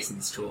 Wall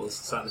mason's tools,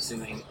 so I'm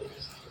assuming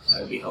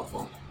that would be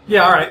helpful.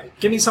 Yeah, alright.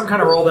 Give me some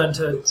kind of roll then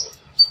to...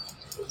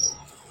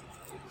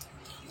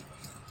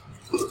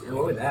 And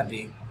what would that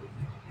be?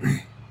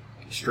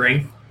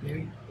 Strength,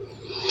 maybe?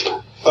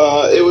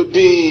 It would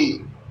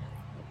be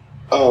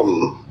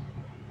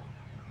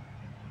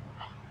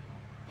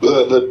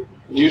the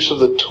use of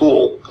the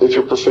tool if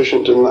you're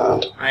proficient in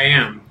that. I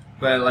am.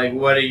 But, like,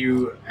 what do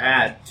you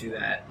add to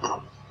that?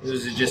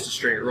 Is it just a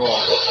straight roll?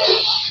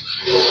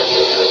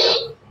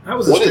 That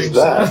was a What is strange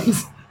that?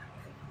 sound.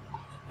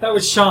 That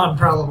was Sean,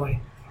 probably.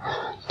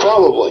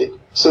 Probably,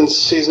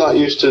 since he's not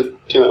used to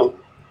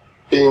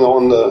being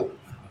on the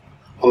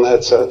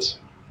headsets.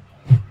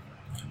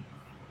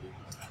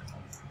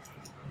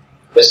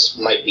 This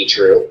might be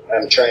true.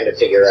 I'm trying to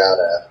figure out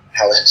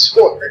how this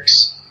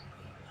works.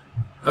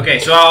 Okay,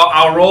 so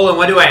I'll roll, and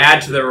what do I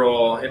add to the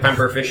roll if I'm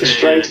proficient in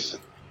Strength.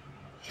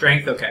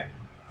 Strength, okay.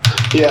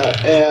 Yeah,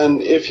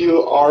 and if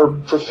you are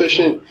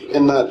proficient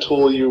in that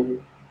tool,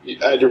 you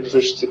add your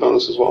proficiency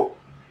bonus as well.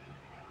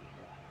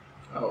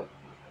 Oh.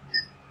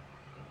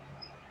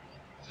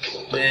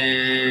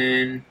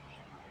 Then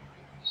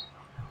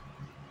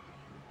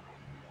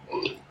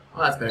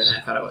Well, that's better than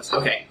I thought it was.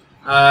 Okay.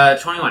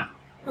 21.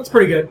 That's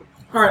pretty good.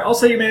 All right, I'll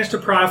say you managed to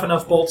pry off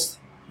enough bolts,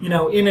 in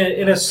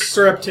a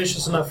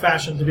surreptitious enough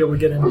fashion to be able to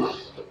get in.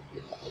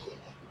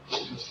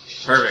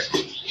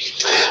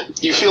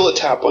 Perfect. You feel a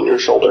tap on your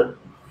shoulder.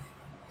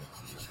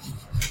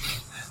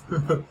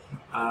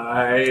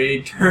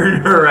 I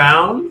turn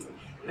around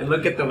and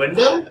look at the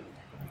window.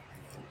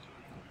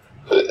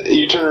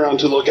 You turn around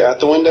to look at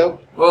the window.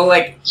 Well,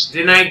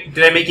 did I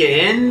make it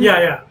in?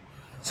 Yeah.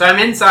 So I'm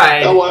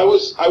inside. Oh, I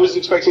was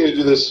expecting to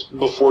do this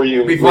before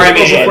you. Before I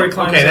made Before he it.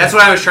 climbs Okay, in. that's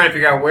what I was trying to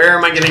figure out. Where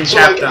am I getting So,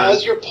 tapped on?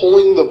 as you're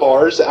pulling the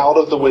bars out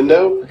of the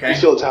window, Okay. you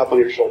feel a tap on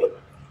your shoulder.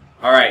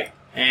 All right,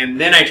 and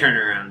then I turn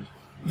around.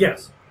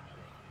 Yes.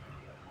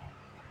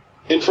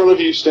 In front of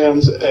you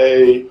stands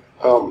a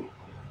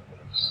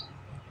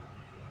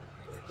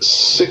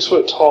 6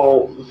 foot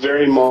tall,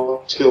 very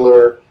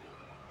muscular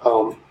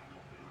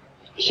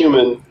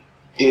human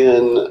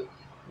in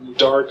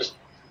dark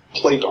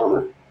plate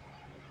armor.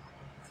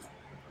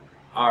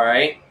 All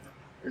right.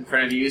 In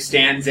front of you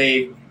stands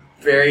a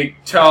very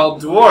tall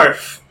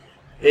dwarf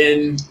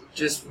in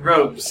just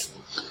robes.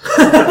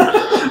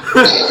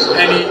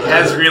 And he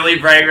has really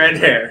bright red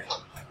hair.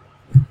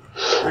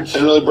 And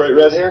really bright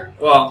red hair.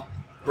 Well,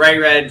 bright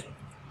red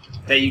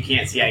that you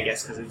can't see, I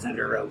guess, because it's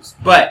under robes.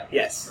 But,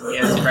 yes, he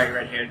has bright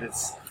red hair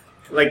that's,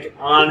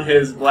 on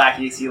his black,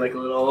 you see, a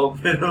little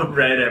bit of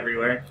red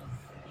everywhere.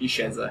 He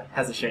has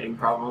a shading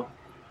problem.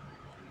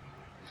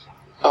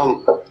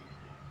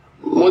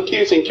 What do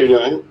you think you're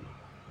doing?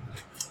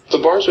 The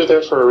bars are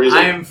there for a reason.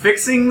 I'm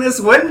fixing this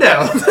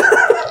window.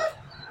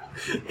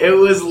 It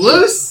was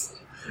loose,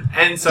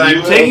 and so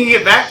I'm taking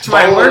it back to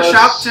my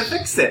workshop to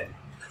fix it.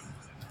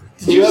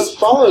 You have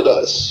followed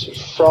us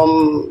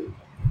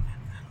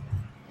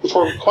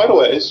for quite a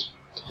ways,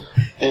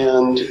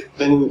 and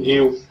then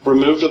you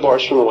removed the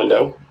bars from the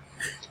window.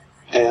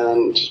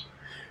 And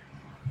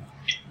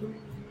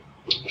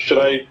should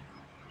I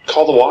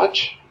call the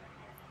watch?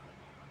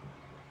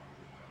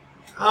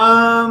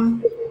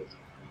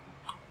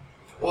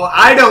 Well,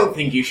 I don't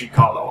think you should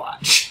call the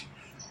watch,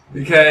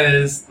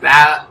 because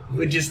that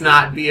would just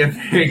not be a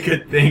very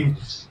good thing.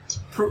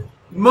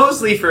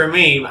 Mostly for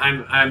me,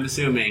 I'm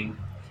assuming.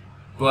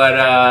 But,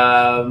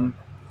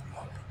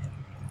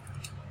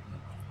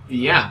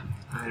 yeah,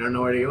 I don't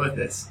know where to go with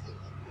this.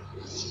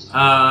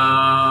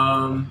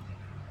 I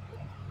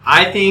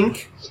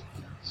think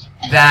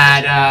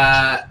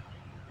that,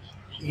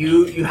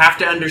 you have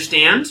to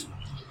understand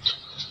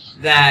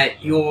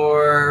that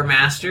your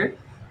master,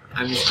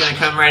 I'm just going to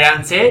come right out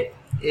and say it,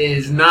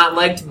 is not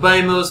liked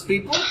by most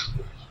people,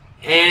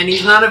 and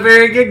he's not a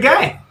very good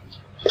guy.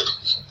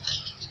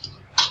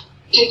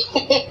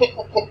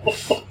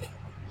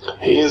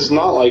 He is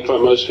not liked by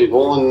most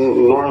people,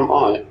 and nor am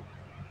I.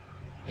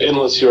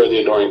 Unless you are the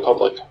adoring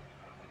public.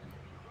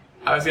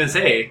 I was going to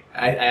say,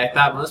 I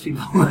thought most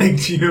people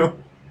liked you.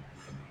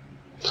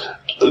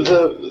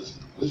 Those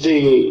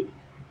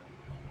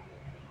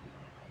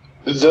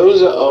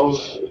of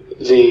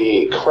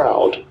the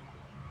crowd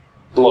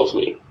love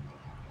me.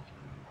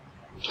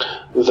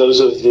 Those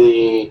of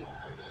the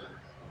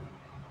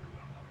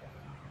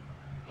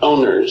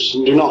owners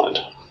do not.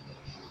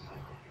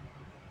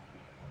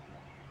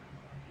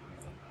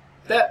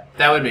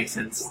 That would make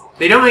sense.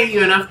 They don't hate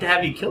you enough to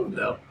have you killed,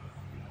 though.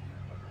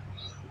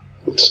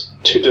 It's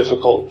too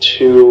difficult,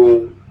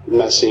 too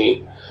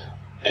messy,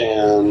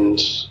 and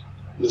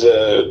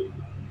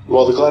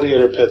while the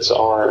gladiator pits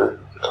are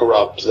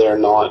corrupt, they're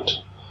not...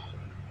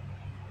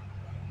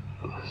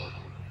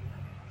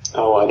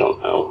 Oh, I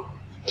don't know.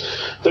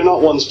 They're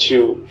not ones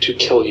to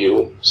kill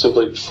you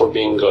simply for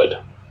being good.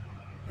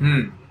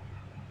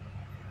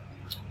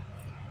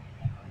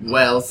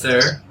 Well,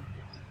 sir.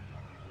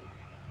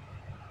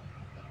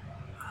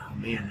 Oh,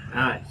 man.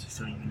 I just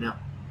don't even know.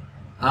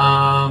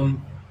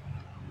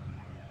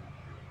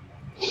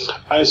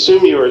 I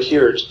assume you are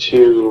here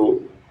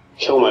to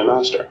kill my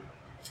master.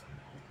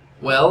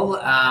 Well,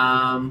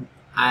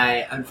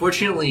 I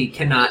unfortunately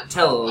cannot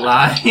tell a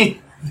lie.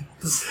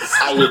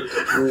 I would...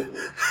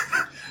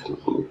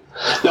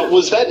 Now,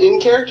 was that in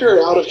character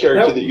or out of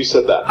character Nope. that you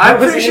said that? I'm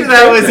That was pretty in sure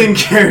that was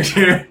character.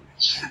 in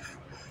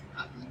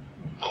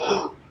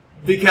character.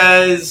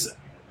 Because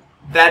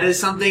that is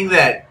something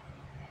that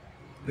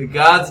the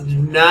gods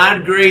do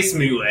not grace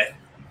me with.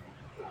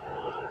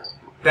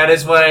 That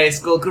is why I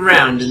skulk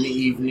around in the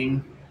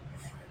evening.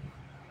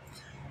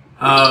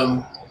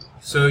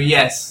 So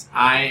yes,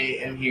 I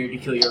am here to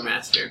kill your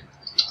master.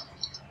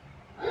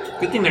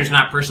 Good thing there's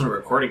not personal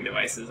recording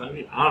devices. I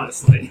mean,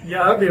 honestly. Yeah,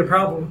 that would be a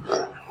problem.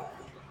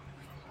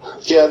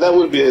 Yeah, that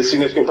would be a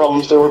significant problem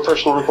if there were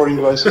personal recording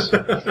devices.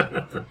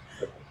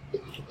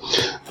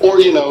 Or,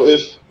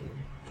 if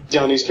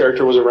Yanni's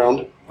character was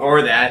around.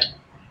 Or that.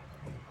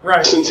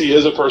 Right. Since he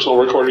is a personal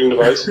recording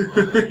device.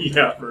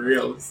 Yeah, for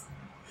real.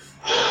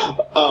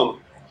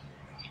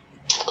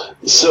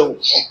 So,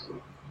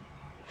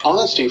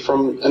 honesty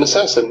from an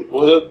assassin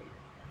was a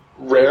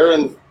rare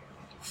and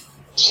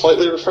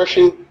slightly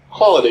refreshing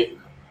quality.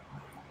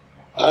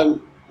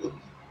 I'm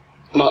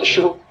not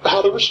sure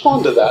how to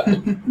respond to that.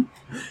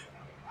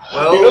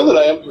 Well, You know that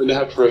I am going to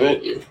have to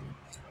prevent you.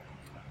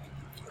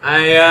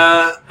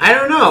 I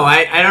don't know.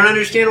 I don't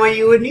understand why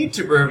you would need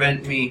to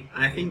prevent me.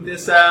 I think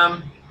this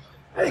can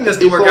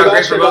work out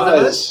great for both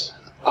of us.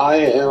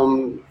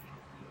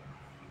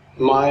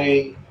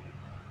 My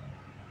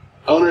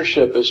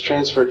ownership is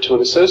transferred to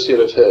an associate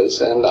of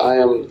his, and I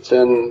am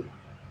then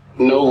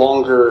no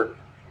longer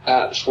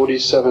at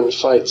 47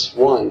 fights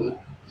won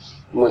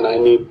when I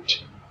need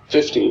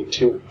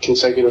 52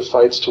 consecutive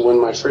fights to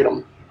win my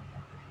freedom.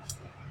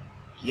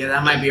 Yeah,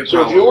 that might be a So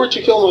problem. if you were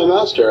to kill my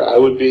master, I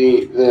would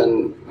be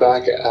then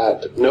back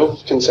at no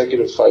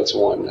consecutive fights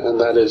won, and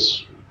that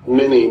is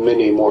many,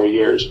 many more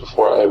years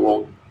before I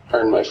will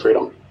earn my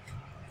freedom.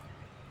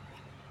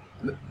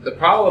 The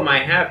problem I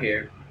have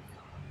here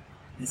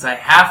is I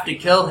have to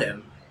kill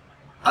him.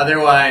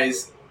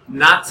 Otherwise,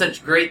 not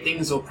such great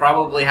things will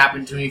probably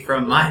happen to me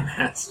from my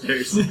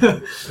masters,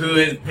 who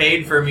has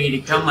paid for me to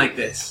come like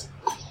this.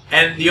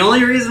 And the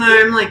only reason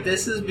I'm like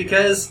this is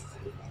because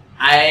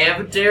I have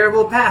a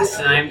terrible past,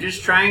 and I'm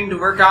just trying to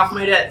work off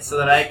my debt so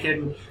that I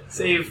can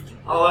save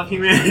all of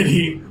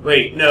humanity.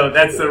 Wait, no,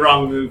 that's the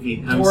wrong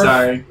movie. I'm Dwarf.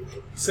 sorry.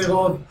 Save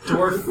all of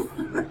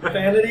dwarf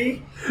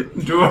vanity?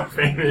 Dwarf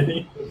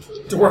vanity.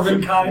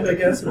 Dwarven kind, I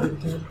guess.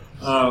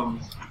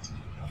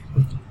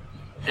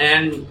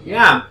 And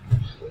yeah,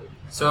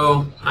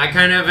 so I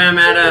kind of am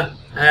at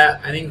a.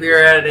 I think we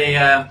are at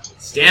a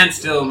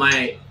standstill,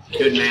 my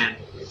good man.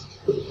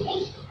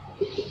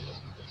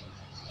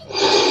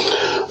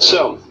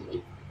 So,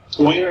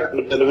 we are at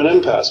a bit of an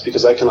impasse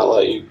because I cannot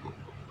let you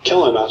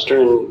kill my master,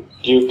 and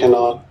you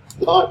cannot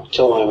not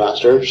kill my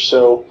master.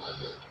 So,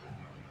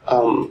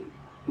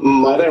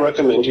 might I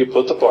recommend you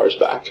put the bars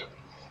back,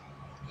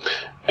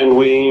 and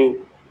we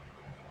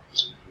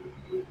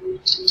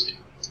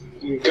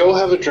go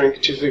have a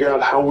drink to figure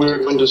out how we're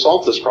going to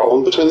solve this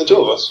problem between the two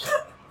of us.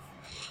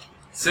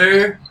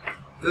 Sir,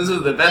 those are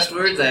the best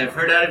words I have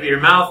heard out of your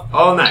mouth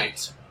all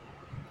night.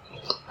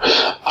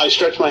 I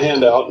stretch my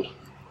hand out.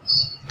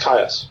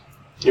 Caius.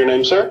 Your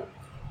name, sir?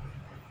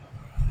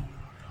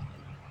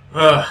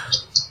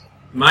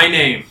 My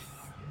name.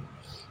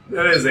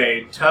 That is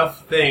a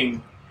tough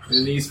thing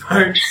in these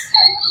parts.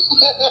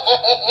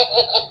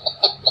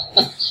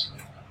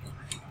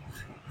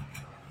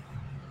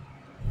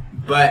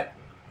 But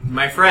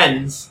my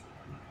friends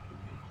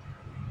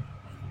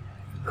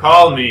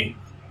call me.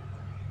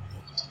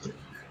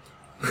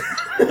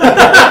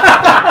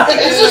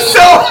 This is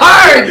so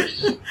hard!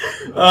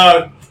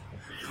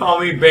 Call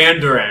me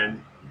Bandoran.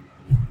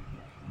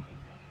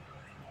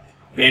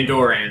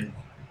 Bandoran.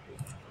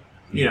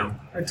 You know.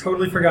 I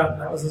totally forgot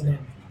that was his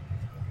name.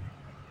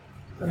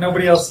 And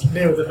nobody else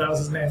knew that was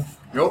his name.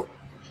 Nope.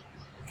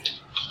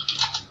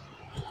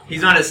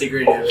 He's not a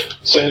secretive.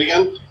 Say it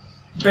again.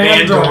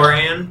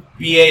 Bandoran.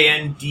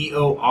 Bandoran.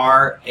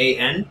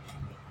 Bandoran.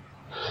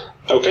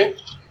 Okay.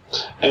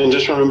 And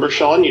just remember,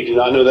 Sean, you do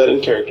not know that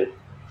in character.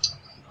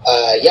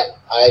 Yep,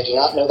 I do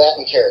not know that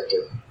in character,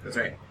 That's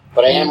right.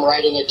 but I am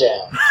writing it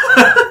down.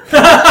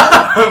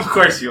 Of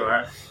course you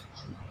are.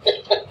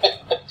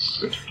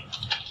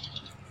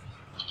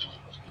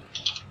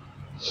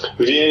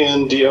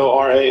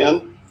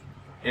 Vandoran.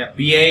 Yeah,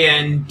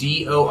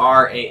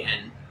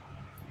 Bandoran.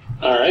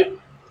 Alright.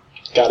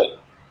 Got it.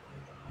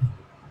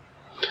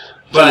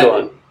 But,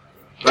 Bandoran.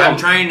 but I'm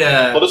trying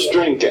Let to... us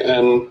drink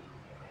and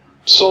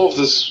solve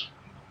this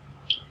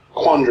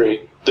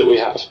quandary that we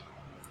have.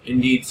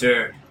 Indeed,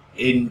 sir.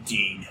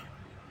 Indeed.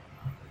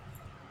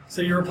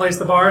 So you replace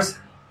the bars?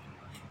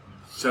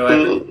 So,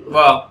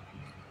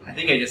 I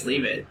think I just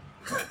leave it.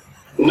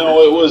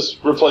 No, it was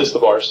replace the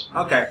bars.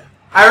 Okay.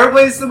 I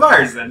replace the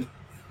bars then.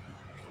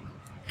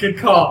 Good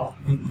call.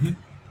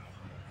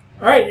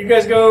 Alright, you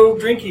guys go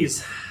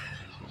drinkies.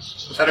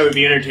 I thought it would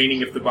be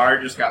entertaining if the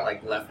bar just got,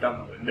 like, left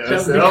on the window.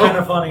 That would be kind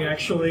of funny,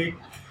 actually.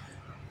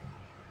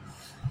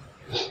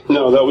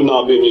 No, that would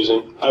not be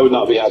amusing. I would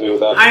not be happy with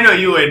that. I know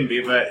you wouldn't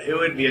be, but it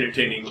would be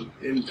entertaining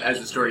as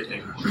a story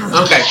thing.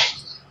 Okay.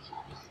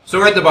 So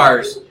we're at the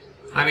bars.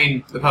 I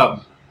mean, the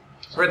pub.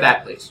 We're at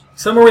that place.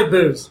 Somewhere with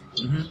booze.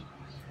 Mm-hmm.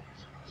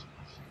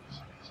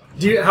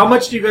 How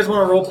much do you guys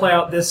want to roleplay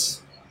out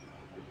this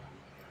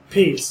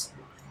piece?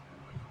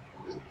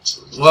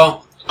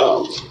 Well,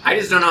 Um, I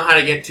just don't know how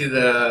to get to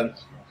the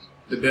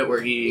bit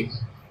where he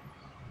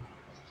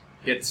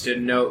gets to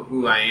know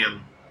who I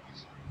am.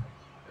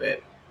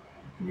 But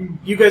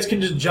You guys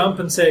can just jump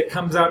and say it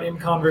comes out in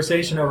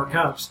conversation over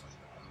cups.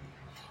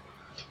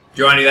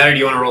 do you want to do that, or do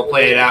you want to role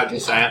play it out,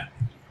 Josiah?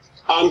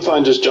 I'm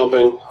fine just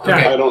jumping.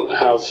 Okay. I don't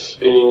have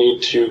any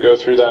need to go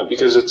through that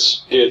because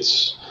it's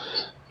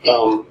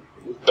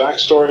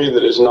backstory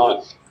that is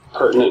not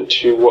pertinent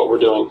to what we're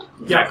doing.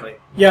 Exactly.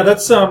 Yeah,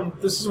 that's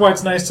this is why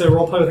it's nice to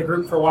roleplay with a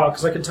group for a while,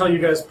 because I can tell you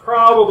guys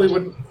probably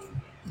wouldn't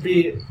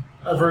be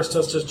averse to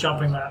us just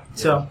jumping that.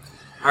 So,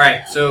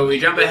 Alright, so we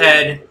jump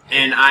ahead,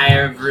 and I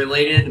have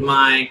related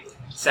my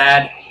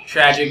sad,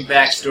 tragic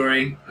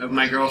backstory of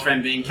my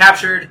girlfriend being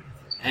captured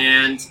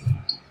and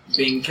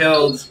being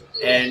killed,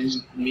 and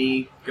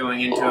me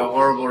going into a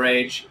horrible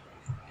rage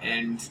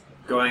and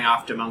going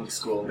off to monk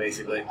school,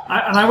 basically.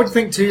 And I would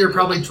think, too, you're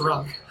probably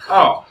drunk.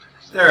 Oh,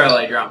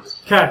 thoroughly drunk.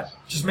 Okay,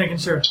 just making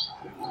sure.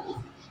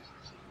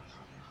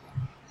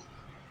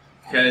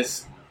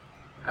 Because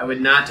I would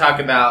not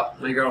talk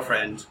about my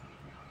girlfriend.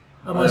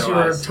 Unless you were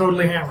Otherwise.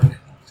 totally hammered.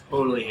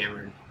 Totally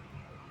hammered.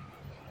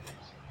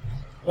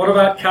 What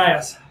about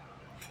Caius?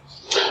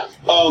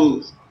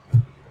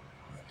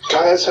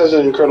 Caius has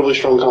an incredibly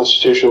strong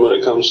constitution when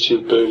it comes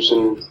to booze,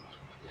 and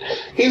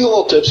he's a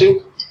little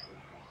tipsy,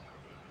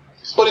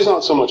 but he's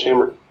not so much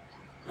hammered.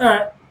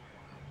 Alright.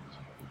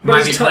 Might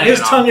But be his, playing his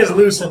it tongue off. is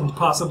loosened,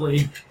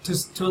 possibly, to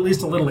at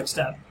least a little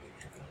extent.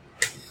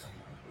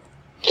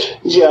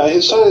 Yeah,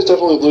 his tongue is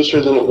definitely looser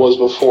than it was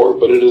before,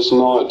 but it is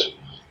not.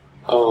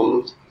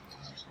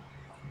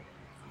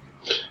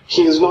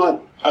 He is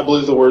not. I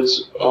believe the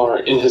words are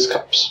in his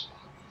cups.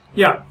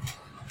 Yeah.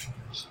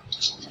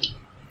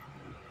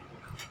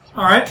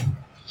 Alright.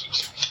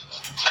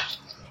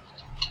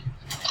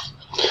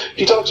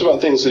 He talks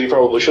about things that he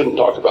probably shouldn't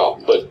talk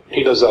about, but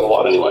he does that a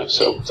lot anyway,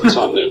 so it's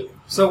not new.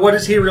 So what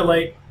does he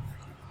relate?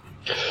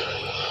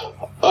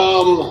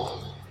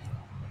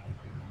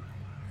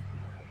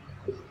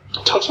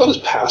 Talks about his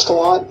past a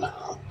lot,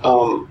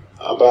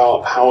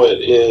 about how it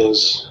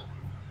is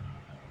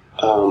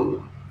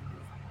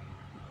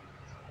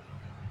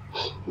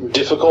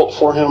difficult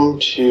for him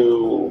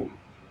to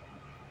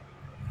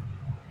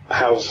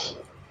have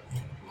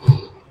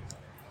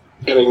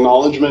an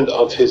acknowledgement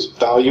of his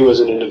value as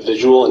an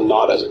individual and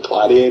not as a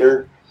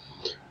gladiator.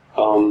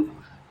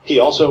 He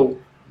also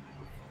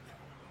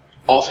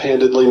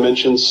offhandedly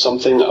mentions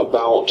something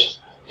about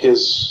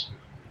his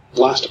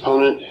last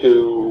opponent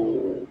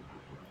who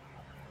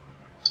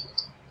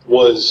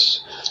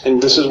was,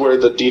 and this is where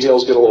the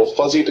details get a little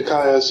fuzzy to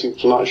Caius. He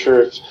was not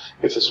sure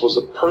if this was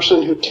a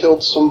person who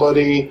killed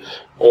somebody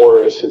or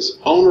if his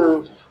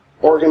owner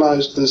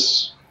organized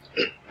this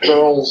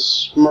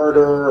girl's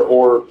murder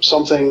or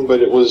something,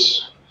 but it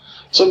was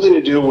something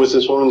to do with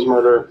this woman's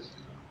murder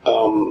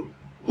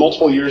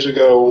multiple years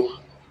ago,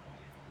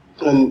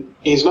 and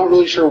he's not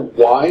really sure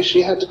why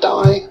she had to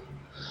die.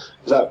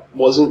 That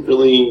wasn't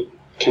really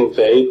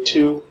conveyed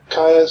to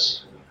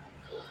Caius,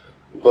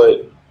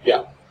 but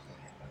yeah.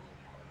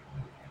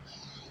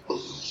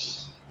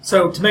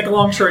 So, to make a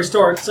long story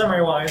short,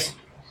 summary-wise,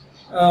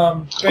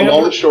 A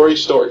long story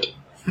short.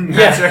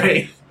 That's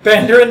right.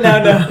 Banderin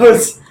now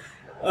knows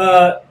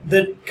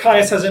that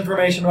Caius has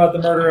information about the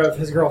murder of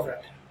his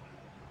girlfriend.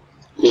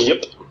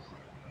 Yep.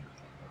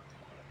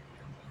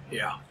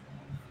 Yeah.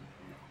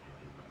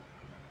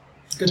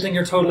 Good thing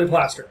you're totally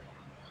plastered.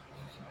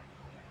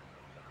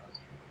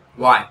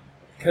 Why?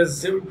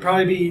 Because it would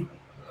probably be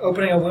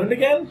opening a wound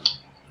again?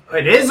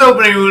 It is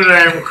opening when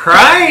I'm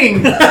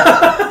crying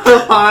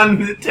on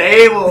the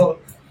table.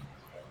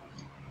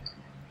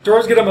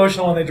 Dwarves get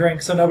emotional when they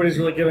drink, so nobody's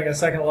really giving a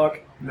second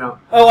look. No.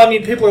 Oh, I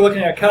mean, people are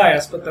looking at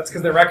Caius, but that's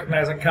because they're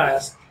recognizing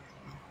Caius.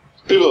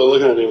 People are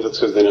looking at me, that's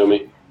because they know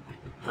me.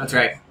 That's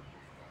right.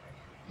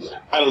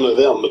 I don't know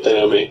them, but they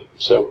know me,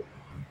 so.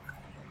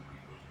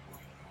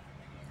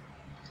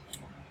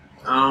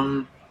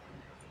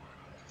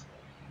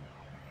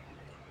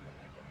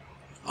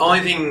 Only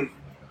thing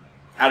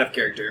out of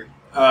character.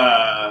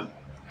 I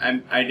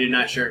did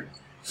not sure.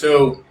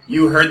 So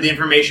you heard the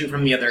information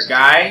from the other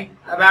guy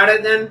about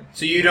it then?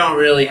 So you don't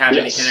really have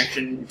Yes. any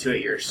connection to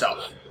it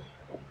yourself?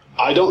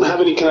 I don't have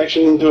any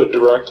connection to it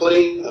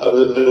directly,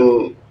 other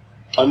than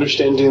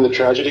understanding the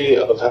tragedy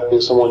of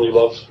having someone you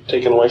love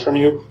taken away from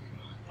you.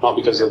 Not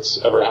because it's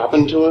ever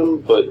happened to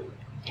him, but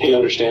he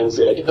understands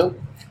the idea.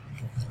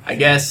 I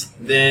guess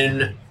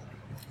then...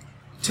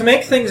 To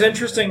make things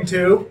interesting,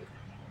 too,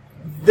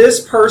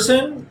 this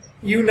person,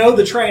 you know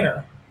the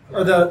trainer,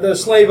 or the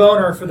slave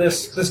owner for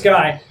this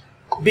guy,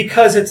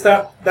 because it's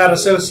that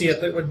associate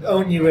that would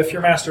own you if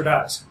your master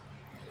dies.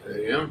 There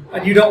you go.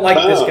 And you don't like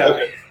this guy.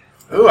 Okay.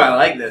 Ooh, I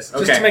like this.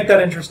 Okay. Just to make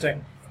that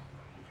interesting.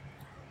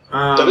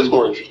 That is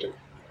more interesting.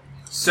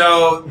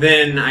 So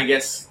then I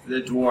guess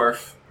the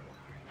dwarf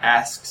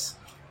asks,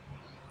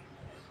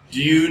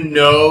 do you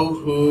know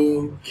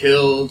who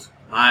killed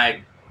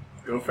my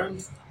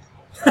girlfriend?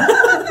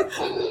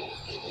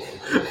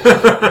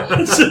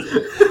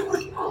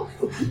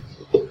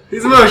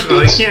 He's emotional.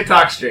 He can't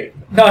talk straight.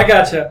 No, I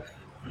gotcha.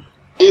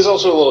 He's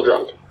also a little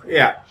drunk.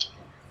 Yeah.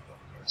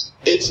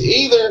 It's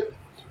either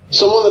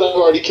someone that I've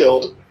already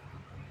killed.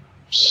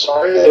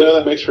 Sorry, I know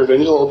that makes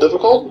revenge a little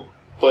difficult,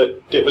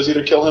 but it was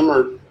either kill him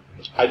or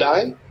I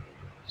die.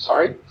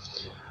 Sorry.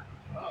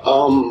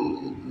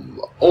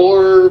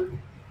 Or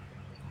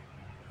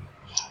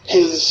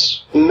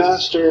his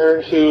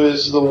master, who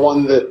is the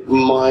one that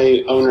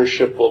my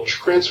ownership will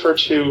transfer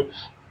to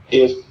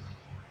if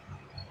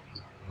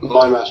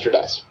my master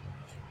dies.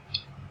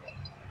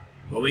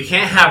 Well, we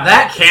can't have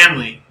that, can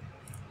we?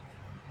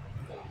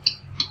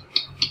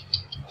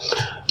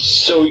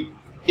 So,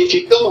 if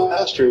you kill my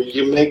master,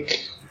 you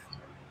make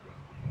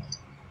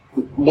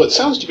what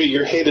sounds to be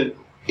your hated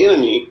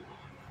enemy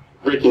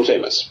rich and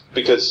famous,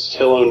 because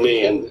he'll own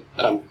me and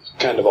I'm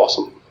kind of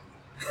awesome.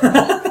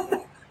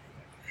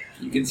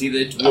 You You can see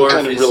the I'm dwarf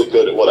kind of is really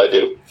good at what I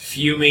do.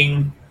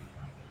 fuming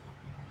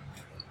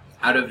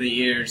out of the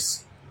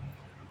ears.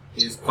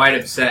 He's quite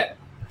upset.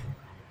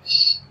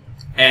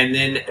 And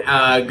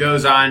then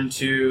goes on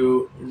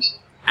to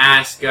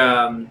ask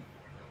the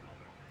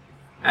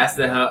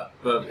help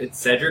of... It's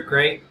Cedric,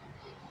 right?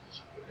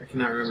 I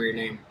cannot remember your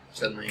name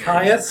suddenly.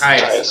 Caius?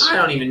 Caius. I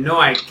don't even know.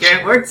 I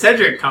can't. Where'd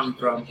Cedric come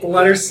from? The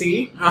letter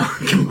C. Oh,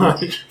 come on.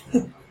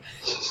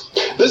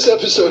 This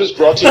episode is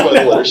brought to you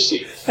by the letter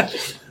C.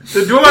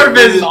 The dwarf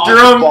is Not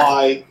drunk.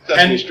 by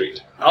Sesame and-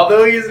 Street.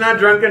 Although he's not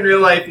drunk in real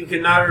life, he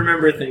cannot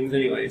remember things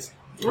anyways.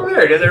 Oh,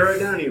 there, did I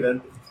write down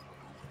even?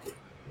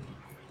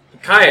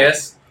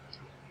 Caius,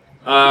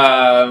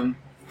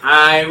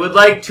 I would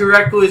like to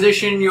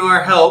requisition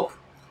your help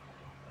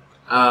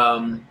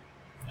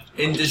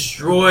in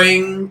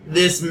destroying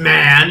this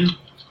man,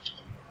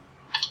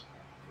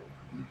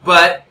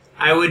 but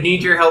I would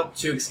need your help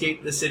to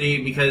escape the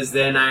city because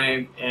then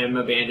I am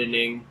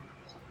abandoning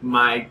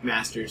my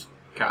master's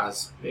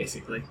cause,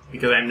 basically,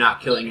 because I'm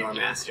not killing your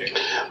master.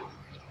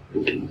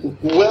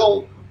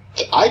 Well,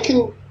 I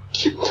can...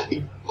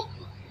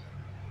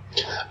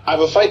 I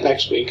have a fight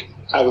next week.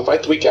 I have a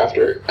fight the week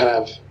after, and I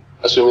have,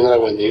 assuming that I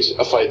win these,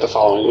 a fight the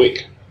following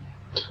week.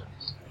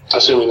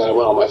 Assuming that I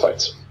win all my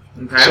fights.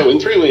 Okay? So in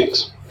 3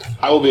 weeks,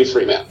 I will be a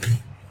free man.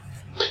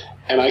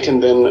 And I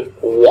can then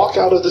walk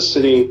out of the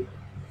city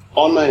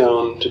on my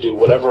own to do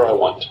whatever I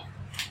want.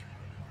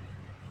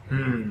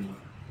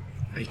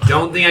 I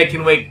don't think I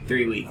can wait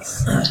 3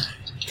 weeks.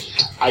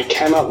 I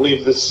cannot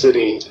leave the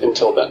city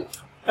until then.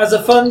 As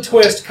a fun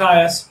twist,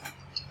 Caius,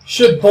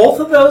 should both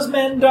of those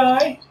men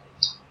die,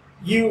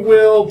 you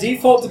will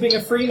default to being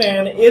a free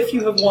man if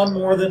you have won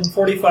more than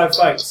 45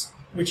 fights,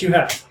 which you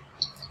have.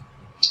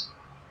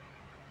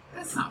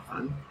 That's not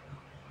fun.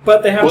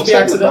 But they have What's to be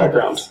that in the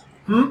accidental.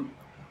 background?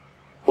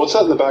 What's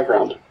that in the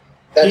background?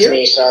 That's Here?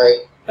 me, sorry.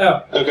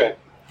 Oh, Okay.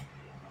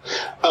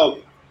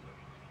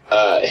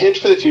 Hint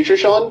for the future,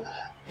 Sean.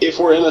 If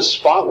we're in a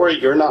spot where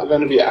you're not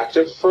going to be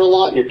active for a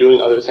lot and you're doing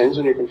other things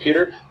on your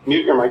computer,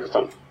 mute your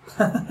microphone.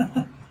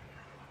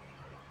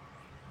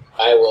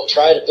 I will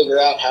try to figure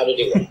out how to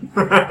do it.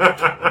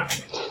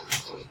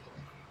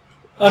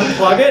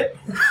 unplug it.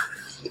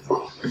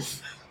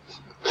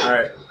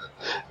 Alright.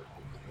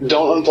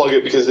 Don't unplug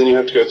it because then you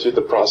have to go through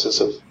the process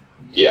of,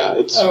 yeah,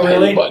 it's Oh, pain in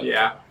really? the butt.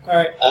 Yeah. All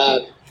right.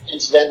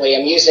 Incidentally,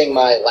 I'm using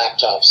my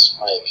laptop's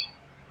mic.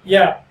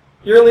 Yeah,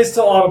 you're at least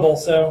still audible,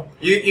 so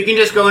You can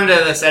just go into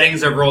the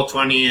settings of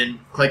Roll20 and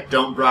click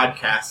Don't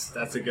Broadcast.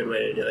 That's a good way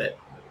to do it.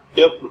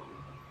 Yep.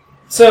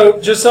 So,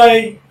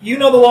 Josiah, you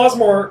know the law's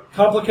more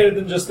complicated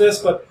than just this,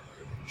 but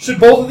should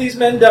both of these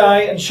men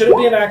die, and should it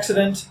be an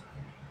accident,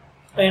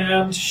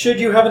 and should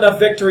you have enough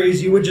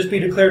victories, you would just be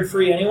declared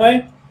free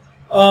anyway.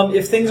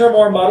 If things are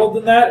more muddled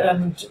than that,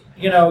 and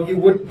you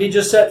wouldn't be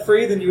just set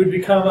free, then you would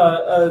become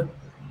a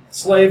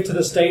slave to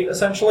the state,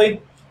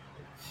 essentially.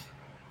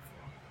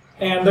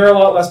 And they're a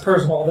lot less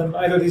personal than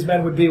either of these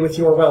men would be with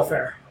your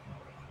welfare.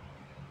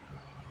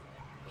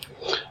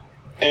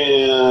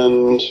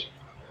 And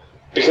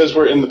because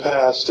we're in the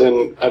past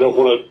and I don't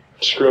want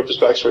to screw up his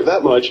backstory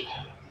that much,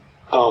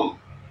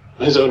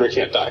 his owner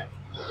can't die.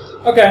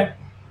 Okay.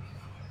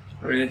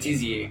 I mean, it's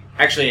easy.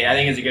 Actually, I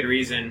think it's a good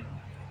reason.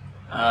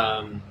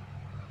 I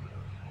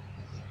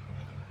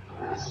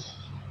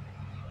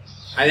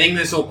think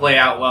this will play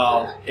out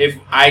well if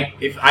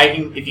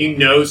you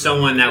know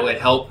someone that would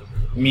help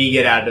me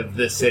get out of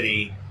the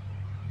city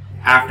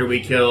after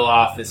we kill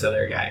off this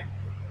other guy.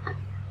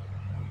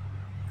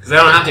 Because I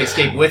don't have to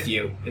escape with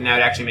you, and that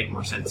would actually make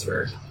more sense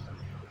for...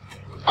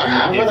 I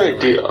have an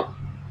idea,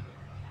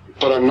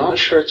 but I'm not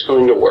sure it's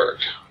going to work.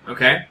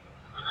 Okay?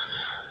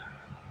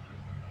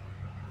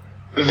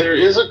 There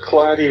is a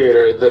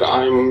gladiator that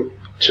I'm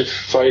to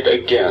fight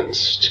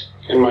against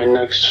in my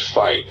next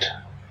fight,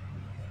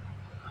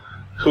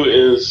 who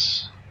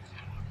is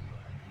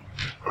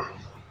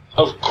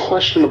of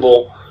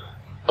questionable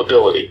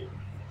ability.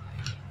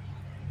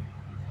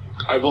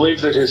 I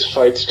believe that his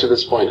fights to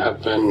this point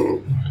have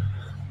been,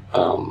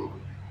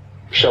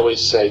 shall we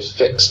say,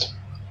 fixed.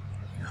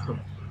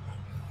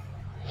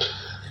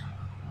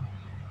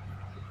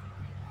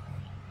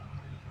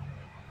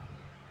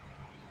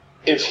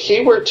 If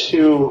he were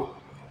to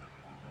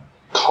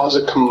cause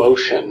a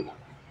commotion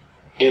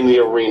in the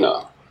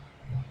arena,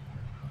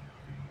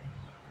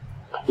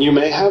 you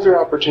may have your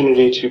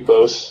opportunity to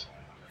both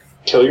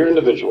kill your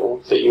individual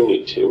that you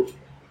need to,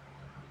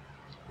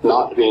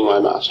 not being my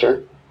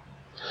master,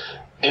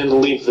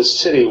 and leave the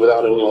city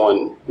without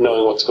anyone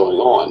knowing what's going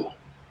on.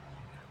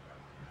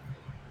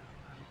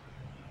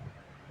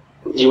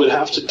 You would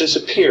have to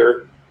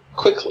disappear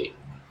quickly.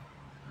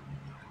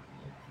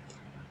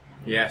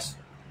 Yes.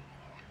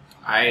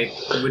 I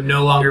would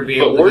no longer be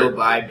able to go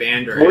by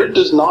Bandarin. Word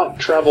does not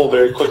travel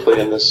very quickly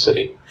in this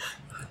city.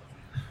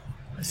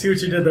 I see what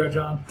you did there,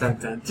 John. Dun,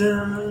 dun,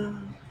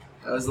 dun.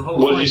 That was the whole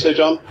What point. did you say,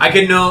 John? I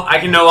can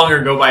no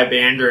longer go by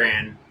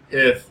Bandaran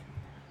if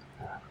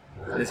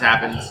this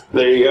happens.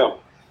 There you go.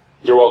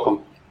 You're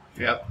welcome.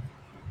 Yep.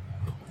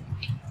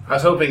 I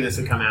was hoping this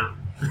would come out.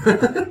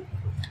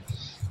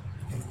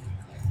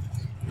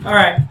 All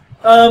right.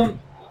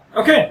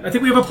 Okay, I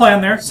think we have a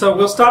plan there, so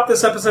we'll stop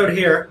this episode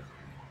here.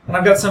 And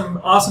I've got some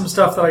awesome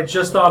stuff that I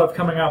just thought of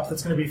coming up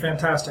that's going to be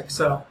fantastic.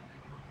 So,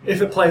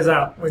 if it plays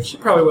out, which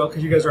it probably will,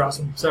 because you guys are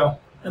awesome. So,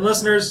 and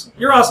listeners,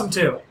 you're awesome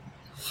too.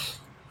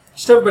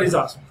 Just everybody's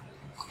awesome.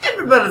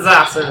 Everybody's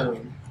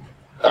awesome.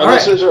 Our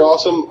listeners are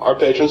awesome. Our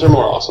patrons are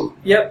more awesome.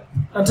 Yep.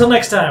 Until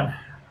next time.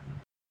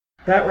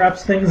 That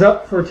wraps things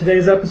up for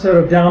today's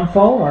episode of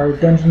Downfall, our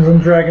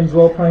Dungeons & Dragons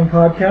role-playing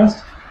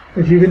podcast.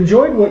 If you've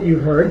enjoyed what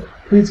you've heard,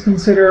 please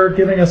consider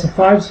giving us a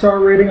 5-star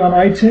rating on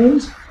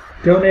iTunes,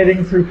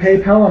 donating through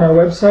PayPal on our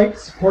website,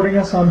 supporting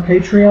us on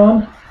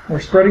Patreon, or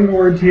spreading the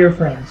word to your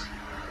friends.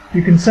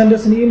 You can send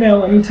us an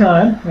email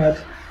anytime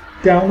at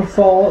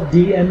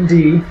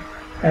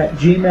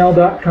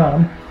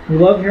downfalldnd@gmail.com. We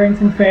love hearing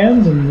from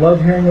fans and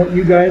love hearing what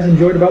you guys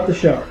enjoyed about the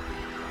show.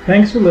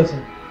 Thanks for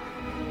listening.